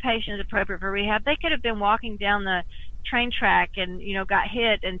 if that patient is appropriate for rehab, they could have been walking down the train track and, got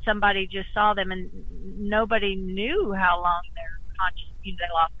hit and somebody just saw them and nobody knew how long their they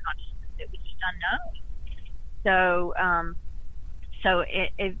lost consciousness. It was just unknown. So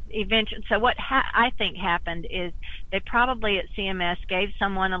it eventually, so what I think happened is they probably at CMS gave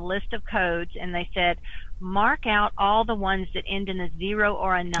someone a list of codes and they said, mark out all the ones that end in a 0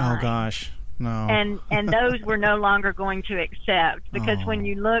 or a 9. Oh, gosh. No. And those were no longer going to accept, because when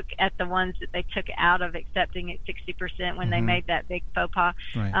you look at the ones that they took out of accepting at 60% when they made that big faux pas,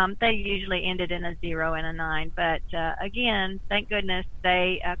 right. They usually ended in a 0 and a 9. But again, thank goodness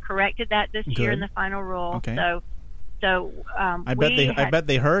they corrected that this year in the final rule. Okay. So I bet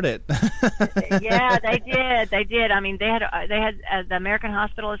they heard it. Yeah, they did. I mean, they had the American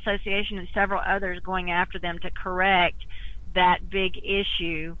Hospital Association and several others going after them to correct that big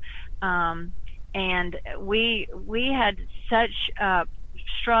issue. And we had such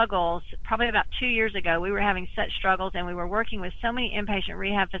struggles. Probably about 2 years ago, we were having such struggles, and we were working with so many inpatient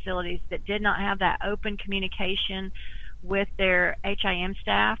rehab facilities that did not have that open communication with their HIM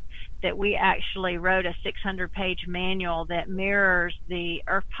staff, that we actually wrote a 600-page manual that mirrors the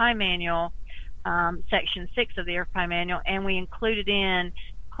IRF-PI manual, Section 6 of the IRF-PI manual, and we included in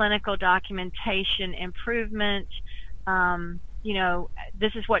clinical documentation improvement.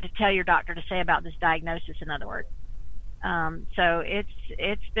 This is what to tell your doctor to say about this diagnosis, in other words. So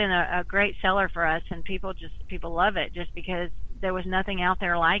it's been a great seller for us, and people love it just because there was nothing out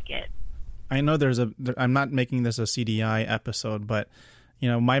there like it. I know I'm not making this a CDI episode, but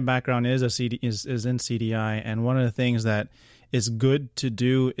my background is is in CDI, and one of the things that is good to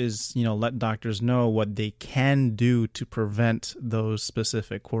do is let doctors know what they can do to prevent those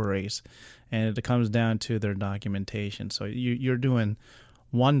specific queries, and it comes down to their documentation. So you're doing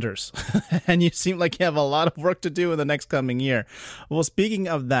wonders, and you seem like you have a lot of work to do in the next coming year. Well, speaking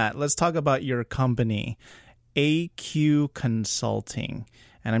of that, let's talk about your company, AQ Consulting.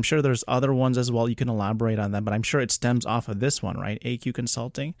 And I'm sure there's other ones as well. You can elaborate on that, but I'm sure it stems off of this one, right? AQ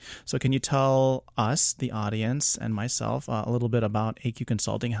Consulting. So can you tell us, the audience, and myself a little bit about AQ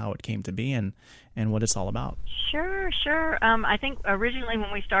Consulting, how it came to be, and what it's all about? Sure. I think originally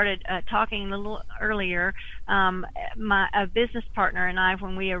when we started talking a little earlier, a business partner and I,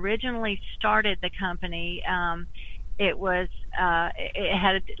 when we originally started the company, it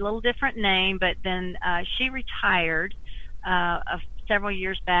had a little different name, but then she retired several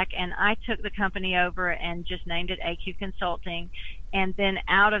years back, and I took the company over and just named it AQ Consulting. And then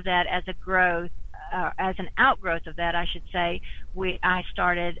out of that, as an outgrowth of that, I should say, I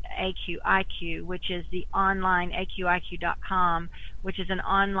started AQIQ, which is the online AQIQ.com, which is an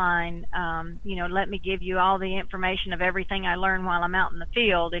online, let me give you all the information of everything I learn while I'm out in the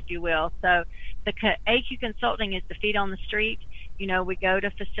field, if you will. So the AQ Consulting is the feet on the street. We go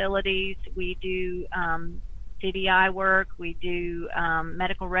to facilities, we do CDI work, we do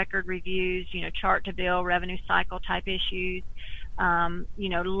medical record reviews, chart to bill, revenue cycle type issues,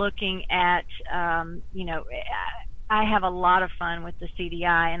 looking at, I have a lot of fun with the CDI,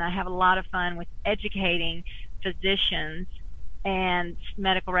 and I have a lot of fun with educating physicians and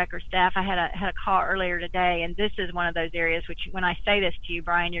medical record staff. I had a call earlier today, and this is one of those areas which, when I say this to you,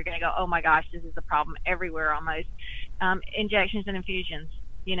 Brian, you're going to go, oh my gosh, this is a problem everywhere almost. Injections and infusions.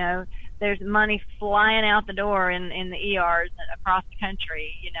 There's money flying out the door in the ERs across the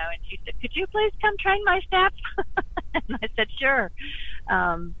country, and she said, could you please come train my staff? And I said, sure.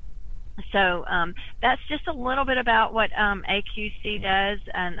 So that's just a little bit about what AQC does,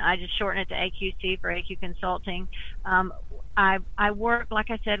 and I just shorten it to AQC for AQ Consulting. I work, like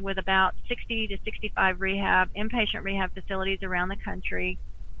I said, with about 60 to 65 inpatient rehab facilities around the country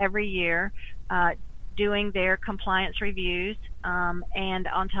every year, doing their compliance reviews. And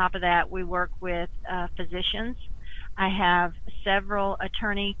on top of that, we work with physicians. I have several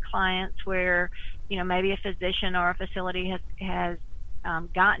attorney clients where, maybe a physician or a facility has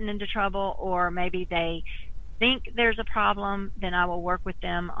gotten into trouble, or maybe they think there's a problem. Then I will work with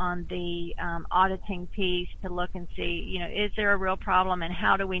them on the auditing piece to look and see, is there a real problem, and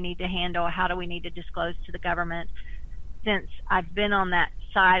how do we need to disclose to the government? Since I've been on that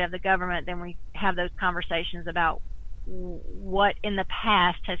side of the government, then we have those conversations about what in the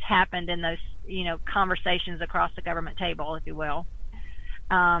past has happened in those, conversations across the government table, if you will.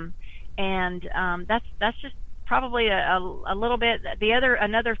 That's just probably a little bit.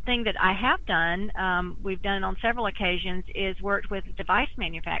 Another thing that I have done, we've done on several occasions, is worked with device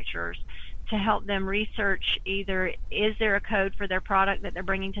manufacturers to help them research either is there a code for their product that they're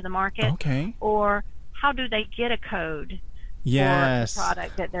bringing to the market, okay, or how do they get a code yes. for the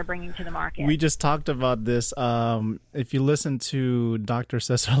product that they're bringing to the market. We just talked about this. If you listen to Dr.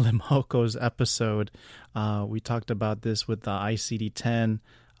 Cesar Limoco's episode, we talked about this with the ICD-10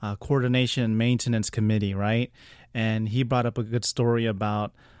 Coordination and Maintenance Committee, right? And he brought up a good story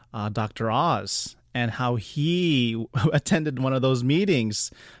about Dr. Oz and how he attended one of those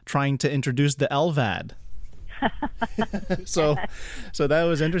meetings trying to introduce the LVAD. so that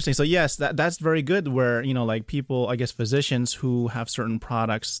was interesting. So yes, that's very good, where like people, I guess physicians who have certain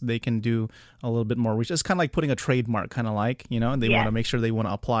products, they can do a little bit more research. It's kind of like putting a trademark, kind of like, and they want to make sure they want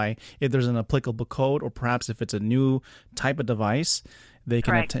to apply if there's an applicable code, or perhaps if it's a new type of device, they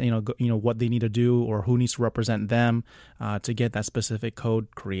can what they need to do or who needs to represent them to get that specific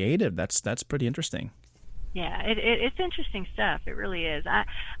code created. That's pretty interesting. Yeah, it's interesting stuff. It really is.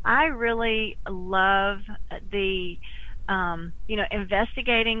 I really love the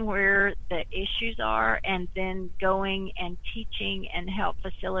investigating where the issues are, and then going and teaching and help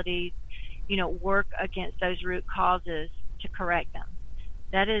facilities work against those root causes to correct them.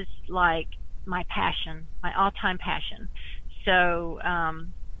 That is like my passion, my all-time passion. So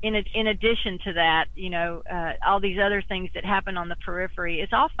in addition to that, all these other things that happen on the periphery,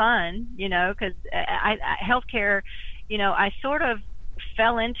 it's all fun, because healthcare, I sort of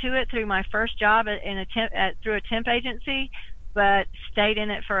fell into it through my first job through a temp agency, but stayed in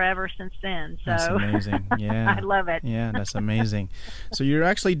it forever since then. So that's amazing. Yeah, I love it. Yeah, that's amazing. So you're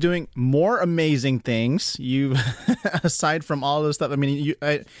actually doing more amazing things. You, aside from all this stuff. I mean,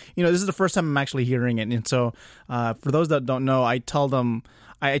 this is the first time I'm actually hearing it, and so for those that don't know, I tell them.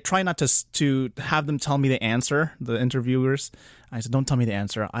 I try not to have them tell me the answer, the interviewers. I said, don't tell me the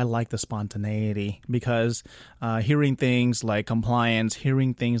answer. I like the spontaneity, because hearing things like compliance,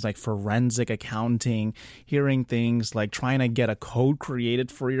 hearing things like forensic accounting, hearing things like trying to get a code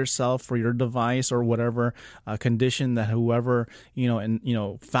created for yourself, for your device or whatever condition that whoever,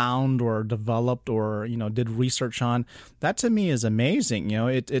 found or developed or, did research on, that to me is amazing.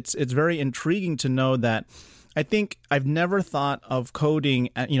 It's very intriguing to know that. I think I've never thought of coding,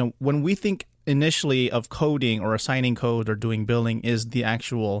 when we think initially of coding or assigning code or doing billing is the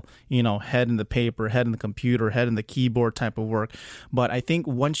actual, head in the paper, head in the computer, head in the keyboard type of work. But I think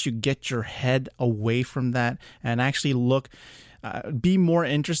once you get your head away from that and actually be more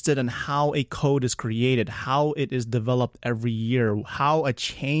interested in how a code is created, how it is developed every year, how a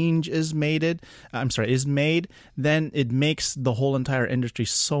change is made, then it makes the whole entire industry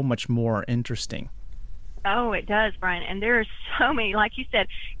so much more interesting. Oh, it does, Brian. And there are so many, like you said,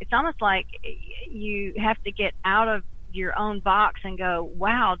 it's almost like you have to get out of your own box and go,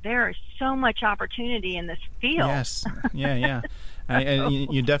 wow, there is so much opportunity in this field. Yes. Yeah. And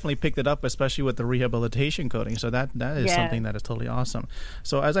you definitely picked it up, especially with the rehabilitation coding. So that is something that is totally awesome.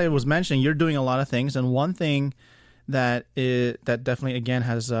 So as I was mentioning, you're doing a lot of things. And one thing that definitely, again,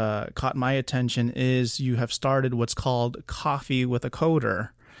 has caught my attention is you have started what's called Coffee with a Coder.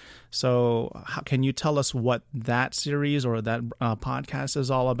 So can you tell us what that series or that podcast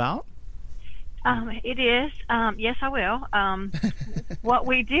is all about? It is. Yes, I will. What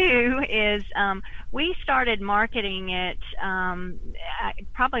we do is we started marketing it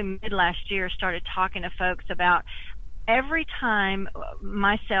probably mid last year, started talking to folks about every time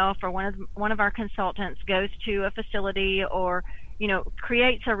myself or one of our consultants goes to a facility or,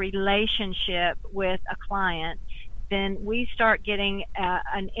 creates a relationship with a client, then we start getting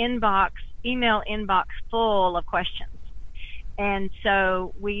an email inbox full of questions. And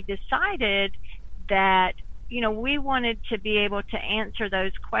so we decided that, we wanted to be able to answer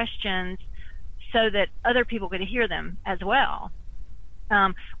those questions so that other people could hear them as well.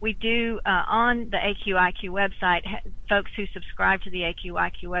 We do on the AQIQ website, folks who subscribe to the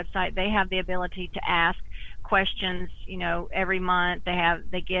AQIQ website, they have the ability to ask questions, every month.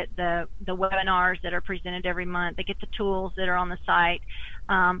 They get the webinars that are presented every month. They get the tools that are on the site.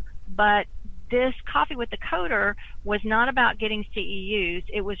 But this Coffee with the Coder was not about getting CEUs.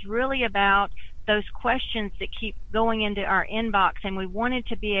 It was really about those questions that keep going into our inbox, and we wanted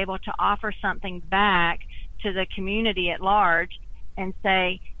to be able to offer something back to the community at large and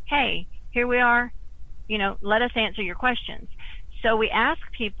say, hey, here we are, let us answer your questions. So we ask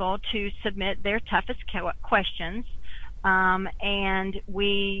people to submit their toughest questions, and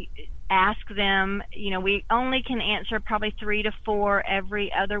we ask them, we only can answer probably 3 to 4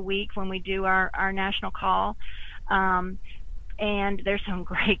 every other week when we do our national call. And there's some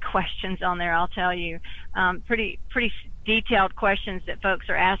great questions on there, I'll tell you. Pretty detailed questions that folks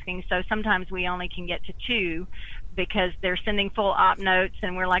are asking. So sometimes we only can get to 2 because they're sending full op notes,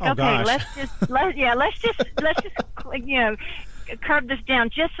 and we're like, okay, let's just curb this down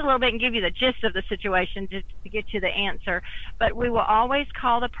just a little bit and give you the gist of the situation just to get you the answer. But we will always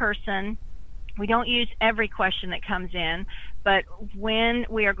call the person. We don't use every question that comes in, but when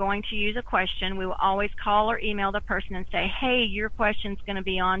we are going to use a question, we will always call or email the person and say, hey, your question's going to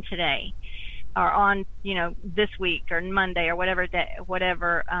be on today, or on, this week or Monday, or whatever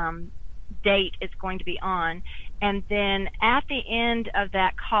date it's going to be on. And then at the end of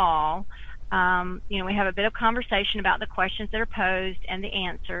that call, we have a bit of conversation about the questions that are posed and the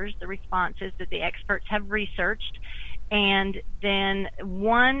answers, the responses that the experts have researched. And then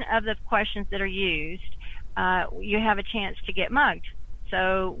one of the questions that are used, you have a chance to get mugged.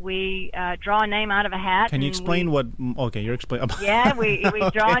 So we draw a name out of a hat. Can you explain what? Okay, you're explaining. Yeah, we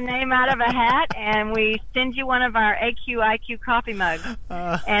draw a name out of a hat, and we send you one of our AQIQ coffee mugs.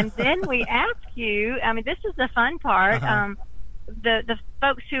 And then we ask you, this is the fun part, the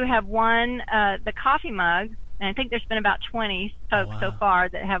folks who have won the coffee mug, and I think there's been about 20 folks so far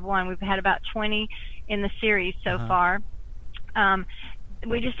that have won. We've had about 20 in the series so far.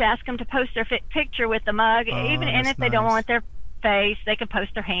 We just ask them to post their picture with the mug, and if they don't want their face, they can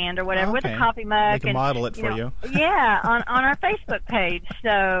post their hand or whatever with a coffee mug. They can model it for you. Yeah, on our Facebook page.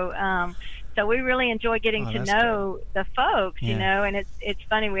 So we really enjoy getting to know the folks, and it's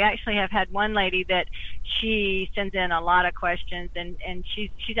funny. We actually have had one lady that she sends in a lot of questions, and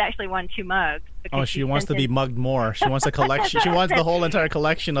she's actually won 2 mugs. Oh, she wants to be mugged more. She wants a collection. She wants the whole entire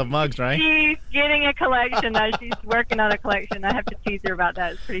collection of mugs, right? She's getting a collection. She's working on a collection. I have to tease her about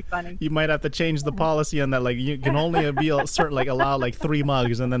that. It's pretty funny. You might have to change the policy on that. Like, you can only be allow 3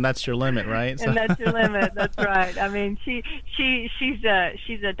 mugs, and then that's your limit, right? So. And that's your limit. That's right. She's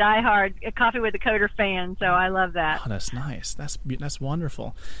a diehard Coffee with the Coder fan, so I love that. Oh, that's nice. That's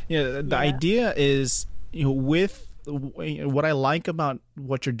wonderful. The idea is, with what I like about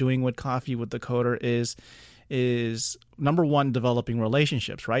what you're doing with Coffee with the Coder is number one, developing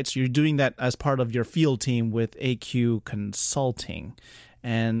relationships, right? So you're doing that as part of your field team with AQ Consulting.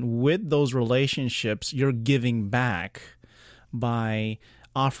 And with those relationships, you're giving back by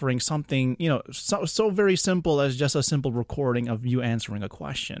offering something, so very simple as just a simple recording of you answering a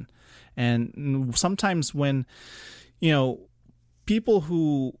question. And sometimes when, people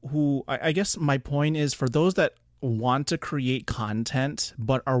who I guess my point is, for those that want to create content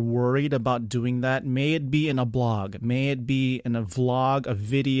but are worried about doing that, may it be in a blog, may it be in a vlog, a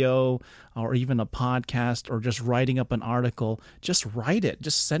video, or even a podcast, or just writing up an article, just write it,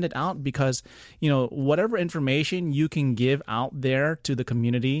 just send it out, because whatever information you can give out there to the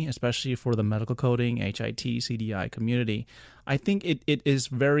community, especially for the medical coding, HIT, CDI community, I think it is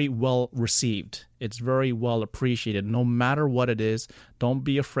very well received. It's very well appreciated, no matter what it is. Don't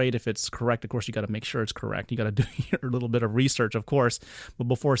be afraid if it's correct. Of course, you got to make sure it's correct. You got to do a little bit of research, of course. But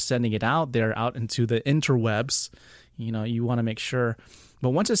before sending it out there, out into the interwebs, you want to make sure. But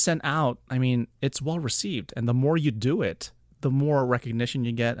once it's sent out, it's well received. And the more you do it, the more recognition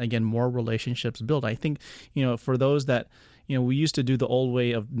you get. Again, more relationships build. I think, for those that, we used to do the old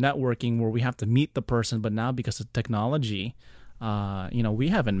way of networking where we have to meet the person, but now because of technology, we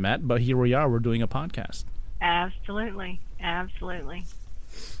haven't met, but here we are. We're doing a podcast. Absolutely.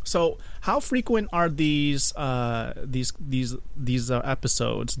 So, how frequent are these episodes?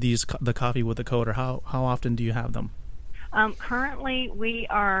 The Coffee with the Coder. How often do you have them? Currently, we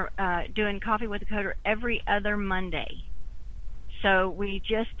are doing Coffee with the Coder every other Monday. So we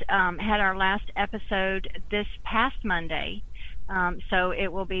just had our last episode this past Monday. So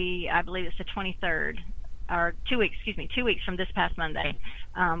it will be, I believe it's the 23rd or 2 weeks, 2 weeks from this past Monday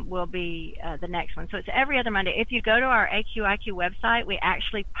will be the next one. So it's every other Monday. If you go to our AQIQ website, we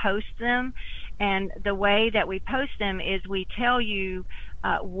actually post them. And the way that we post them is we tell you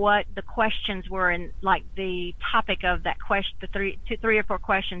what the questions were and like the topic of that question, the three or four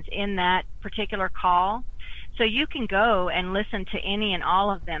questions in that particular call. So you can go and listen to any and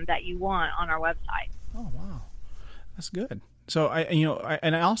all of them that you want on our website. Oh, wow. That's good. So I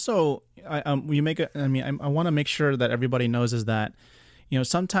want to make sure that everybody knows is that,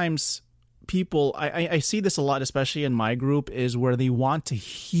 sometimes people, I see this a lot, especially in my group, is where they want to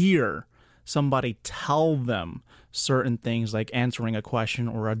hear somebody tell them certain things, like answering a question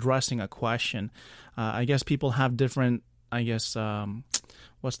or addressing a question. I guess people have different, different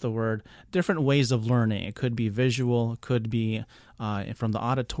ways of learning. It could be visual, it could be from the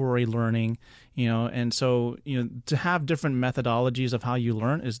auditory learning, and so, to have different methodologies of how you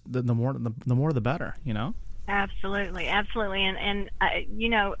learn is the more the better, Absolutely. And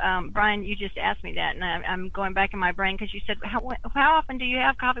Brian, you just asked me that, and I'm going back in my brain because you said, how often do you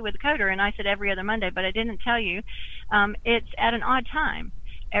have Coffee with a Coder? And I said every other Monday, but I didn't tell you. It's at an odd time,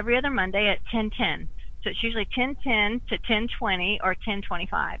 every other Monday at 10:10. So it's usually 10:10 to 10:20 or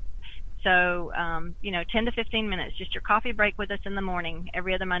 10:25. So, 10 to 15 minutes, just your coffee break with us in the morning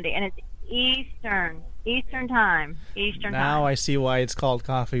every other Monday. And it's Eastern time. Now I see why it's called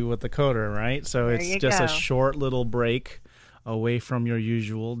Coffee with the Coder, right? So it's just a short little break away from your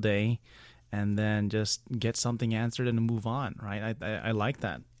usual day, and then just get something answered and move on, right? I like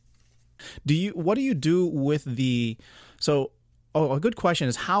that. What do you do with a good question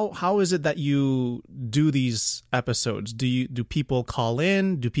is how is it that you do these episodes? Do people call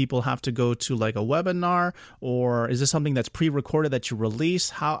in? Do people have to go to like a webinar, or is this something that's pre-recorded that you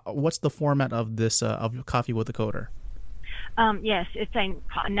release? What's the format of this of Coffee with the Coder? Yes, it's a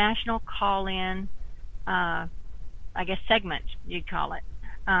national call-in, segment you'd call it.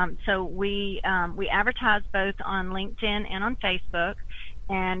 So we advertise both on LinkedIn and on Facebook,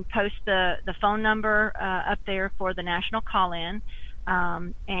 and post the phone number up there for the national call-in,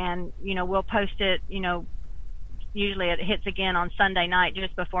 and we'll post it. Usually it hits again on Sunday night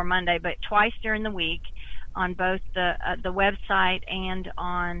just before Monday, but twice during the week on both the website and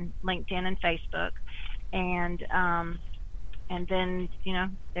on LinkedIn and Facebook, and then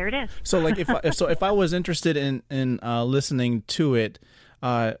there it is. So like if I was interested in listening to it,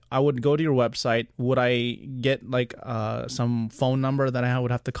 I would go to your website. Would I get like some phone number that I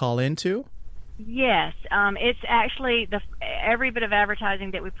would have to call into? Yes, it's actually every bit of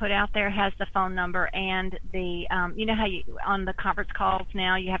advertising that we put out there has the phone number and the how you on the conference calls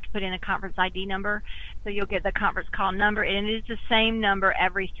now you have to put in a conference ID number, so you'll get the conference call number, and it is the same number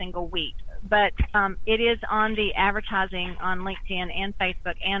every single week. But it is on the advertising on LinkedIn and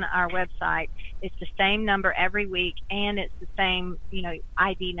Facebook and our website. It's the same number every week, and it's the same,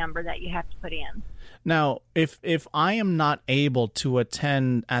 ID number that you have to put in. Now, if I am not able to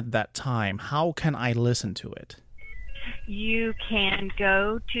attend at that time, how can I listen to it? You can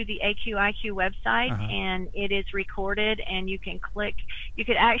go to the AQIQ website, and it is recorded, and you can click. You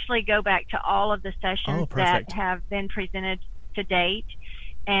could actually go back to all of the sessions that have been presented to date.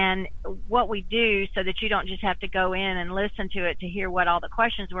 And what we do, so that you don't just have to go in and listen to it to hear what all the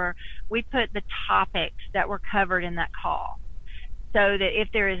questions were, we put the topics that were covered in that call. So that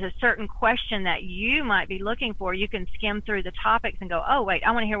if there is a certain question that you might be looking for, you can skim through the topics and go, oh, wait, I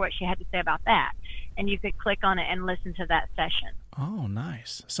want to hear what she had to say about that. And you could click on it and listen to that session. Oh,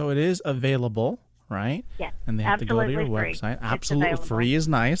 nice. So it is available, right? Yes. And they have to go to your website. Absolutely free is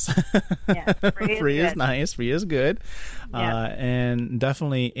nice. Yes, free is nice. Free is good. Yep. And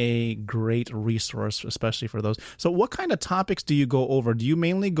definitely a great resource, especially for those. So what kind of topics do you go over? Do you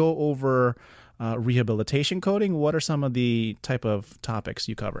mainly go over rehabilitation coding? What are some of the type of topics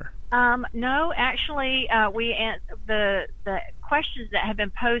you cover? No, actually, the questions that have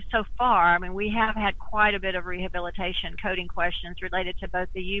been posed so far, we have had quite a bit of rehabilitation coding questions related to both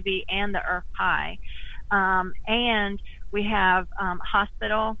the UB and the IRF-PAI. And we have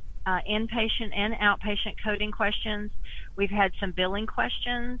hospital, inpatient and outpatient coding questions. We've had some billing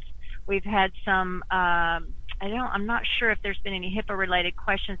questions. We've had some I'm not sure if there's been any HIPAA-related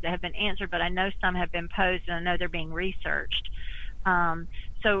questions that have been answered, but I know some have been posed, and I know they're being researched.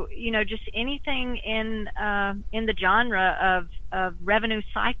 So, just anything in the genre of revenue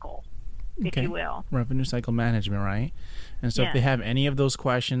cycle, if you will. Revenue cycle management, right? And so if they have any of those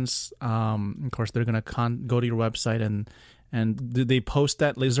questions, of course, they're going to go to your website and do they post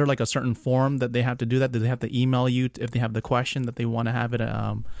that? Is there like a certain form that they have to do that? Do they have to email you if they have the question that they want to have it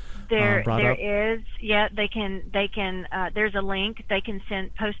brought up? There is. Yeah, they can. There's a link. They can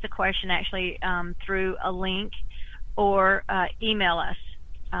post the question actually through a link, or email us.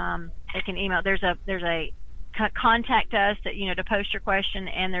 They can email. There's a contact us that to post your question,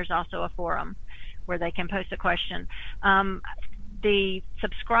 and there's also a forum where they can post a question. The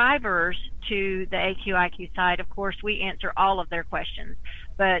subscribers to the AQIQ site, of course, we answer all of their questions.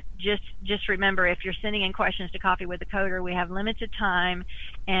 But just remember, if you're sending in questions to Coffee with a Coder, we have limited time,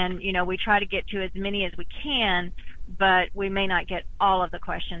 and we try to get to as many as we can, but we may not get all of the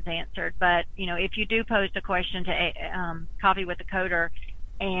questions answered. But if you do post a question to Coffee with a Coder,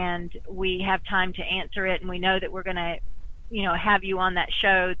 and we have time to answer it, and we know that we're going to have you on that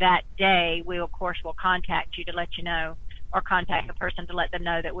show that day, we of course will contact you to let you know, or contact the person to let them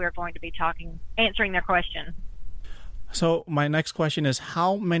know that we're going to be answering their question. So my next question is,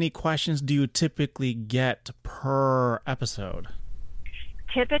 how many questions do you typically get per episode?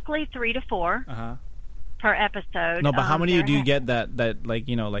 Typically 3 to 4 per episode. No, but how many do you get that like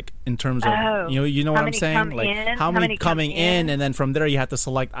in terms of you know what I'm saying? Like how many coming in, and then from there you have to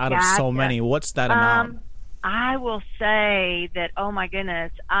select out of so many. What's that amount? I will say that, oh my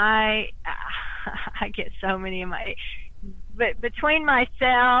goodness, I get so many of my. But between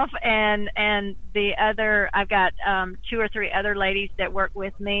myself and the other, I've got 2 or 3 other ladies that work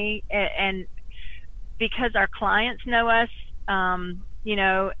with me, and because our clients know us, I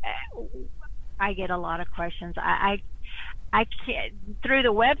get a lot of questions. I can't, through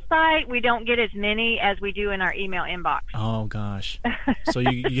the website, we don't get as many as we do in our email inbox. Oh gosh. So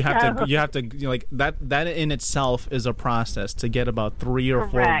you have to like that in itself is a process to get about 3 or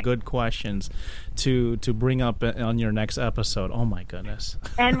 4 good questions to bring up on your next episode. Oh my goodness.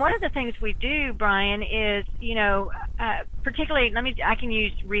 And one of the things we do, Brian, is particularly I can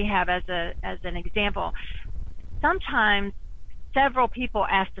use rehab as an example. Sometimes several people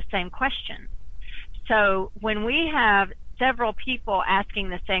ask the same question. So when we have several people asking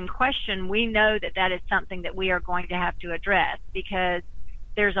the same question, we know that is something that we are going to have to address, because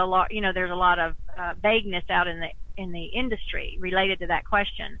there's a lot of vagueness out in the industry related to that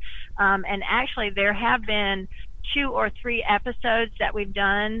question. And actually, there have been 2 or 3 episodes that we've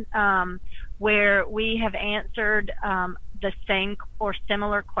done where we have answered the same or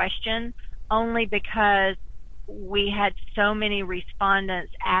similar question, only because we had so many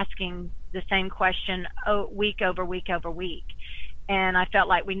respondents asking the same question week over week over week. And I felt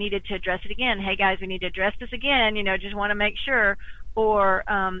like we needed to address it again. Hey guys, we need to address this again, just want to make sure. Or,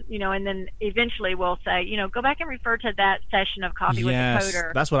 and then eventually we'll say, go back and refer to that session of Coffee with a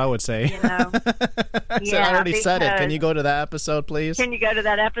Coder. That's what I would say. I already said it. Can you go to that episode, please? Can you go to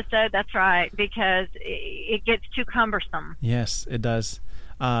that episode? That's right, because it gets too cumbersome. Yes, it does.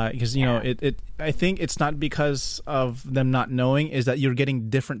 Because I think it's not because of them not knowing, is that you're getting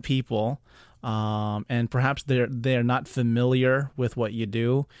different people, and perhaps they're not familiar with what you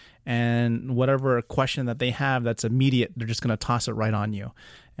do, and whatever question that they have that's immediate, they're just going to toss it right on you.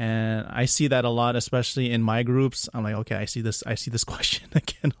 And I see that a lot, especially in my groups. I'm like, okay, I see this question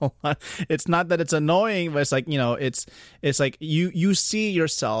again a lot. It's not that it's annoying, but it's like, it's like you see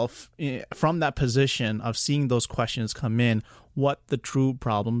yourself from that position of seeing those questions come in, what the true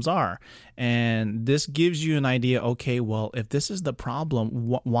problems are. And this gives you an idea, okay, well, if this is the problem,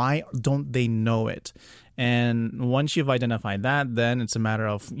 why don't they know it? And once you've identified that, then it's a matter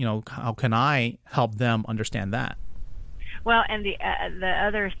of, how can I help them understand that? Well, and the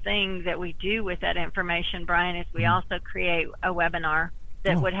other thing that we do with that information, Brian, is we also create a webinar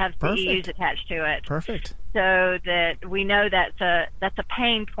that would have CEUs attached to it. Perfect. So that we know that's a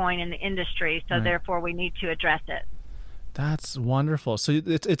pain point in the industry, so therefore we need to address it. That's wonderful. So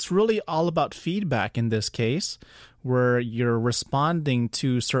it's really all about feedback in this case, where you're responding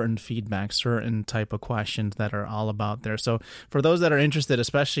to certain feedback, certain type of questions that are all about there. So for those that are interested,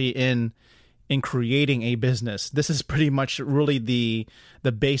 especially in creating a business, this is pretty much really the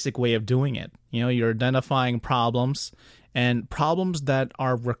basic way of doing it. You're identifying problems, and problems that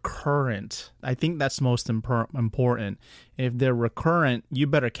are recurrent. I think that's most important. If they're recurrent, you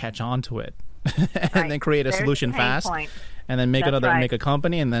better catch on to it. and then create a solution fast, and then make make a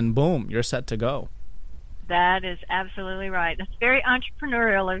company, and then boom, you're set to go. That is absolutely right. That's very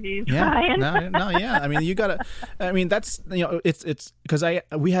entrepreneurial of you, Brian. Yeah. I mean, you gotta. I mean, that's it's because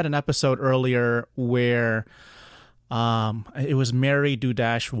we had an episode earlier where it was Mary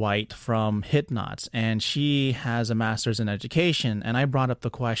Dudash White from HitKnots, and she has a master's in education. And I brought up the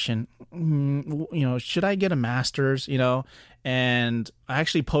question, should I get a master's? And I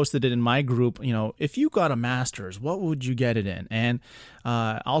actually posted it in my group. If you got a master's, what would you get it in? And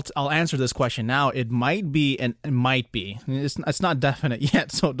I'll answer this question now. It might be, and it might be. It's not definite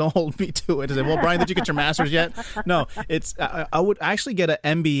yet, so don't hold me to it. Say, well, Brian, did you get your master's yet? No, it's. I would actually get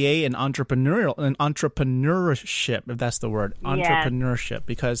an MBA in entrepreneurship, if that's the word, entrepreneurship,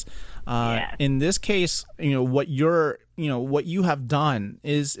 because in this case, what you have done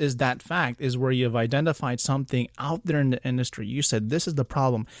is that fact is where you have identified something out there in the industry. You said, this is the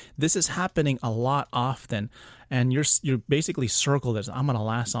problem. This is happening a lot often. And you're basically circled this. I'm going to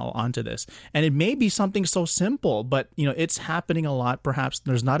lasso onto this. And it may be something so simple, but, it's happening a lot. Perhaps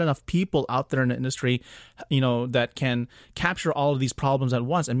there's not enough people out there in the industry, that can capture all of these problems at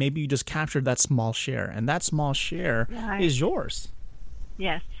once. And maybe you just captured that small share. And that small share is yours.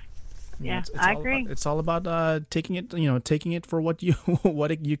 Yes. Yeah, I agree. It's all about taking it for what you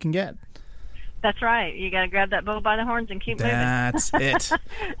can get. That's right. You got to grab that bull by the horns and keep moving. That's it.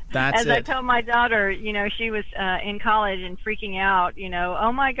 That's As I told my daughter, she was in college and freaking out,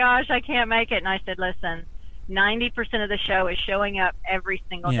 oh my gosh, I can't make it. And I said, listen, 90% of the show is showing up every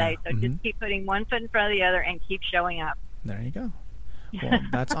single day. So just keep putting one foot in front of the other and keep showing up. There you go. Well,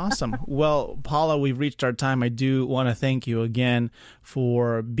 that's awesome. Well, Paula, we've reached our time. I do want to thank you again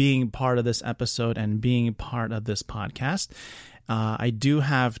for being part of this episode and being part of this podcast. I do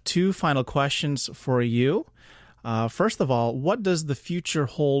have 2 final questions for you. First of all, what does the future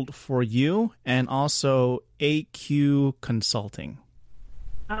hold for you and also AQ Consulting?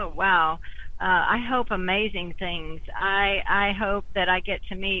 Oh, wow. I hope amazing things. I hope that I get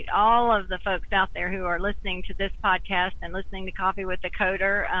to meet all of the folks out there who are listening to this podcast and listening to Coffee with the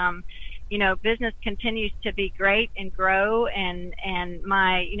Coder. Business continues to be great and grow. And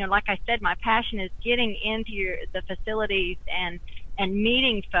my, like I said, my passion is getting into the facilities and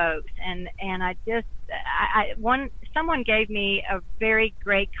meeting folks. And someone gave me a very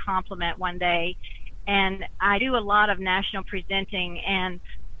great compliment one day, and I do a lot of national presenting, and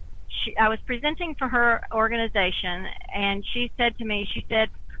I was presenting for her organization, and she said to me,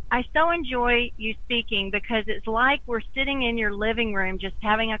 I so enjoy you speaking because it's like we're sitting in your living room just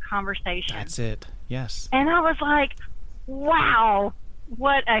having a conversation. That's it. Yes. And I was like, wow,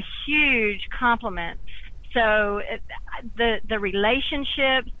 what a huge compliment. So the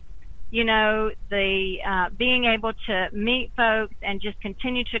relationships, the being able to meet folks and just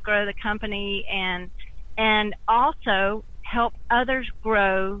continue to grow the company and also help others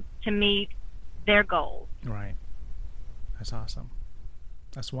grow to meet their goals. Right. That's awesome.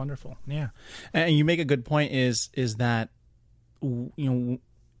 That's wonderful. Yeah. And you make a good point is that,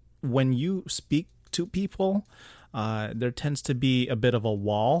 when you speak to people, there tends to be a bit of a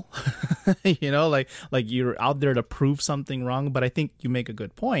wall, like you're out there to prove something wrong. But I think you make a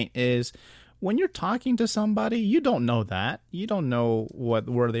good point is when you're talking to somebody, you don't know that. You don't know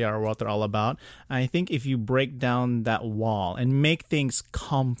where they are, what they're all about. I think if you break down that wall and make things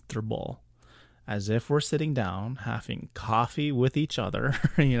comfortable, as if we're sitting down having coffee with each other,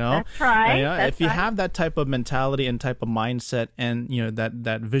 That's right. If you have that type of mentality and type of mindset and,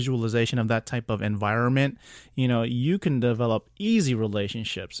 that visualization of that type of environment, you can develop easy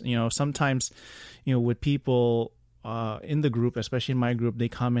relationships. Sometimes, with people in the group, especially in my group, they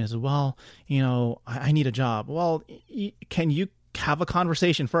come in and say, well, I need a job. Well, can you have a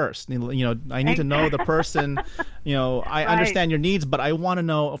conversation first? I need to know the person. I understand your needs, but I want to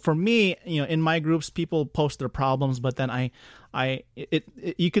know. For me, in my groups, people post their problems, but then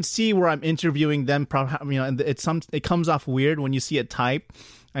you could see where I'm interviewing them. And it comes off weird when you see it type.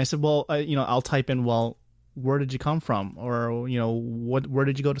 I said, well, I'll type in, well, where did you come from, or where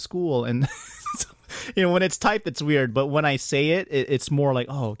did you go to school, and. When it's typed, it's weird. But when I say it, it's more like,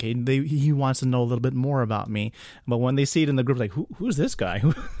 oh, okay, he wants to know a little bit more about me. But when they see it in the group, like, who's this guy?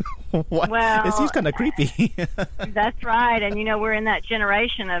 What? Well, he's kind of creepy. That's right. And, we're in that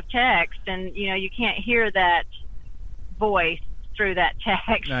generation of text, and, you can't hear that voice through that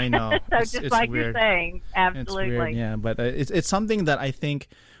text. I know. So it's like weird. You're saying, absolutely. It's weird, yeah. But it's something that I think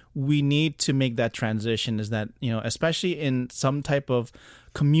we need to make that transition, is that, especially in some type of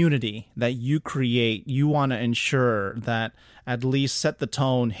community that you create, you want to ensure that at least set the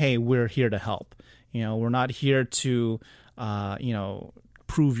tone. Hey, we're here to help. We're not here to,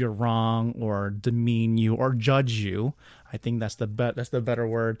 prove you're wrong or demean you or judge you. I think that's the better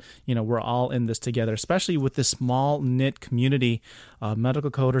word. We're all in this together, especially with this small knit community,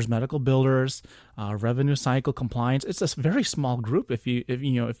 medical coders, medical builders, revenue cycle compliance. It's a very small group if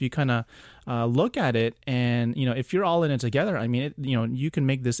you kind of look at it, and if you're all in it together, I mean, you can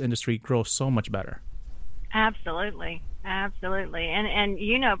make this industry grow so much better. Absolutely. Absolutely. And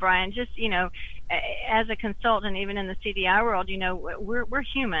Brian, just, as a consultant, even in the CDI world, we're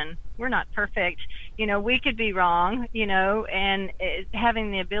human. We're not perfect. We could be wrong, and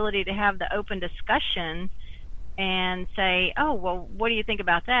having the ability to have the open discussion and say, oh, well, what do you think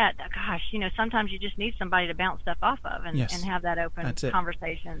about that? Gosh, sometimes you just need somebody to bounce stuff off of and have that open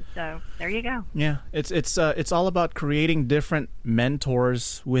conversation. So there you go. Yeah, it's all about creating different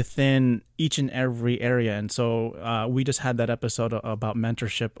mentors within each and every area. And so we just had that episode about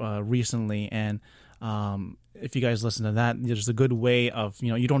mentorship recently, and if you guys listen to that, there's a good way of,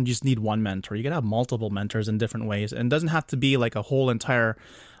 you don't just need one mentor. You can have multiple mentors in different ways, and it doesn't have to be like a whole entire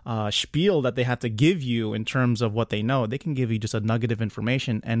spiel that they have to give you in terms of what they know. They can give you just a nugget of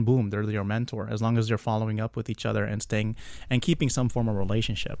information, and boom, they're your mentor, as long as they're following up with each other and staying and keeping some form of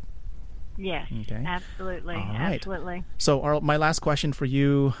relationship. Yes, okay. Absolutely. All right. Absolutely. So my last question for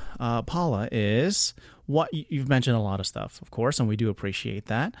you, Paula, is what you've mentioned a lot of stuff, of course, and we do appreciate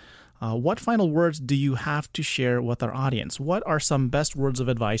that. What final words do you have to share with our audience? What are some best words of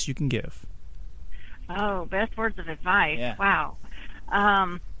advice you can give? Oh, best words of advice. Yeah. Wow.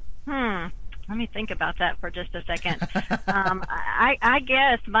 Let me think about that for just a second. I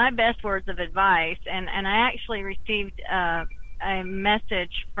guess my best words of advice, and I actually received a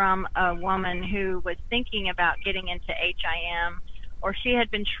message from a woman who was thinking about getting into HIM, or she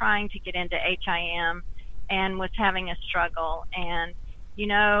had been trying to get into HIM and was having a struggle. And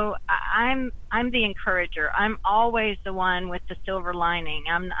I'm the encourager. I'm always the one with the silver lining.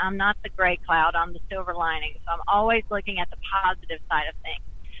 I'm not the gray cloud. I'm the silver lining. So I'm always looking at the positive side of things.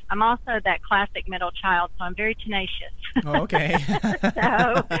 I'm also that classic middle child, so I'm very tenacious. Oh, okay.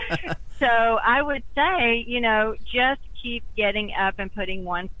 So I would say, just keep getting up and putting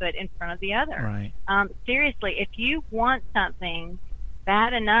one foot in front of the other. Right. Seriously, if you want something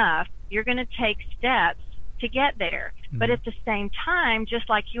bad enough, you're going to take steps to get there. Mm-hmm. But at the same time, just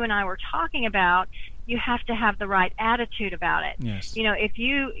like you and I were talking about, you have to have the right attitude about it. Yes. If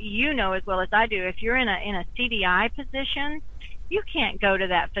you know as well as I do, if you're in a CDI position, you can't go to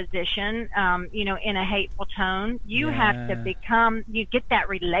that physician, in a hateful tone. You have to you get that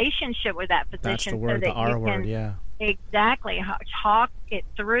relationship with that physician. That's the word, so that the R you can, word, yeah. Exactly. Talk it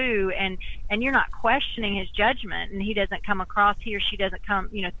through, and you're not questioning his judgment, and he or she doesn't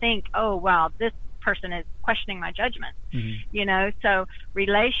think, oh, wow, this person is questioning my judgment. Mm-hmm. So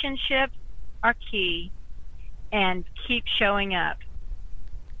relationships are key, and keep showing up.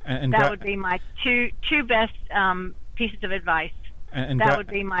 And that would be my two best pieces of advice. That would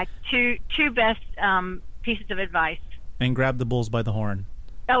be my two best pieces of advice. And grab the bulls by the horn.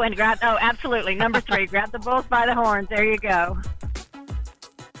 Oh, absolutely. Number 3, grab the bulls by the horns. There you go.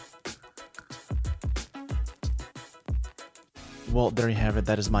 Well, there you have it.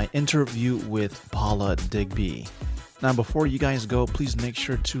 That is my interview with Paula Digby. Now, before you guys go, please make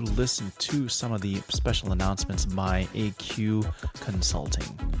sure to listen to some of the special announcements by AQ Consulting.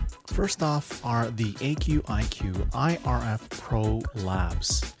 First off are the AQ IQ IRF Pro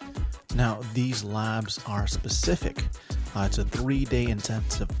Labs. Now, these labs are specific. It's a 3-day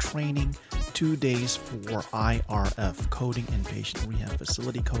intensive training, 2 days for IRF coding, inpatient rehab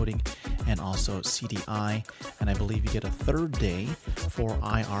facility coding, and also CDI. And I believe you get a 3rd day for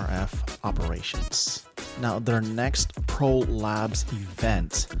IRF operations. Now, their next Pro Labs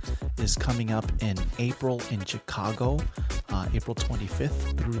event is coming up in April in Chicago, April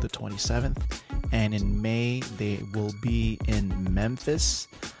 25th through the 27th. And in May, they will be in Memphis.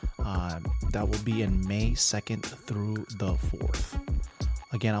 That will be in May 2nd through the 4th.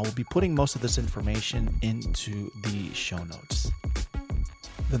 Again, I will be putting most of this information into the show notes.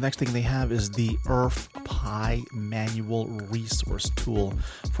 The next thing they have is the IRF-PI manual resource tool.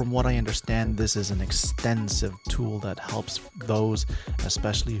 From what I understand, this is an extensive tool that helps those,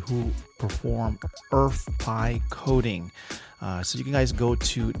 especially who perform IRF-PI coding. So you can guys go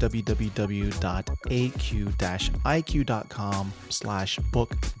to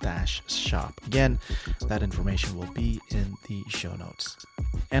www.aq-iq.com/book-shop. Again, that information will be in the show notes.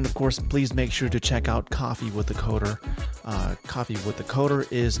 And of course, please make sure to check out Coffee with the Coder. Coffee with the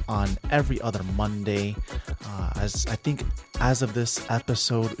Coder is on every other Monday. As of this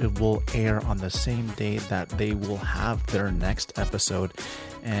episode, it will air on the same day that they will have their next episode.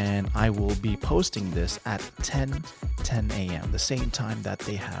 And I will be posting this at 10 a.m., the same time that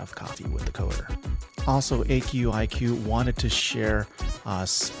they have Coffee with the Coder. Also, AQIQ wanted to share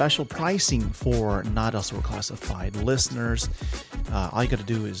special pricing for Not Elsewhere Classified listeners. All you got to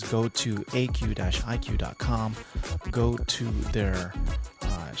do is go to aq-iq.com, go to their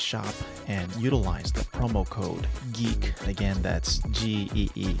shop, and utilize the promo code GEEK. Again, that's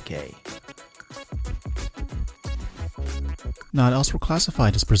GEEK. Not Elsewhere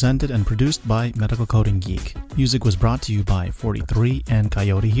Classified is presented and produced by Medical Coding Geek. Music was brought to you by 43 and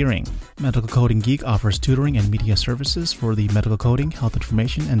Coyote Hearing. Medical Coding Geek offers tutoring and media services for the medical coding, health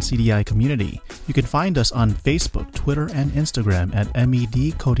information, and CDI community. You can find us on Facebook, Twitter, and Instagram at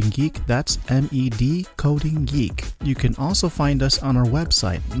MED Coding Geek. That's MED Coding Geek. You can also find us on our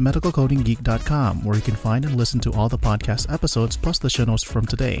website, medicalcodinggeek.com, where you can find and listen to all the podcast episodes plus the show notes from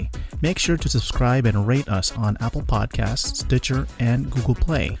today. Make sure to subscribe and rate us on Apple Podcasts, Stitcher, and Google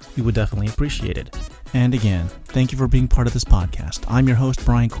Play. We would definitely appreciate it. And again, thank you for being part of this podcast. I'm your host,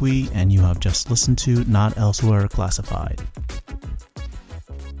 Brian Quee, and you have just listened to Not Elsewhere Classified.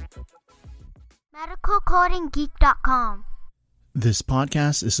 MedicalCodingGeek.com. This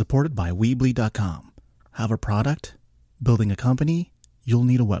podcast is supported by Weebly.com. Have a product? Building a company? You'll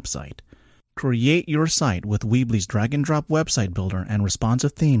need a website. Create your site with Weebly's drag-and-drop website builder and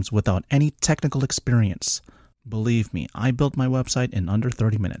responsive themes without any technical experience. Believe me, I built my website in under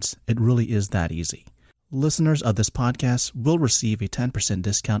 30 minutes. It really is that easy. Listeners of this podcast will receive a 10%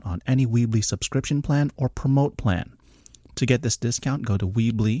 discount on any Weebly subscription plan or promote plan. To get this discount, go to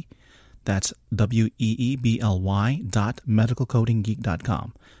Weebly, that's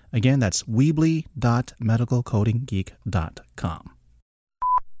weebly.medicalcodinggeek.com. Again, that's weebly.medicalcodinggeek.com.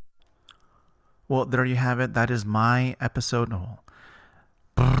 Well, there you have it. That is my episode.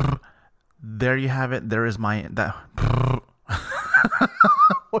 There you have it. There is my...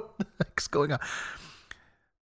 What the heck's going on?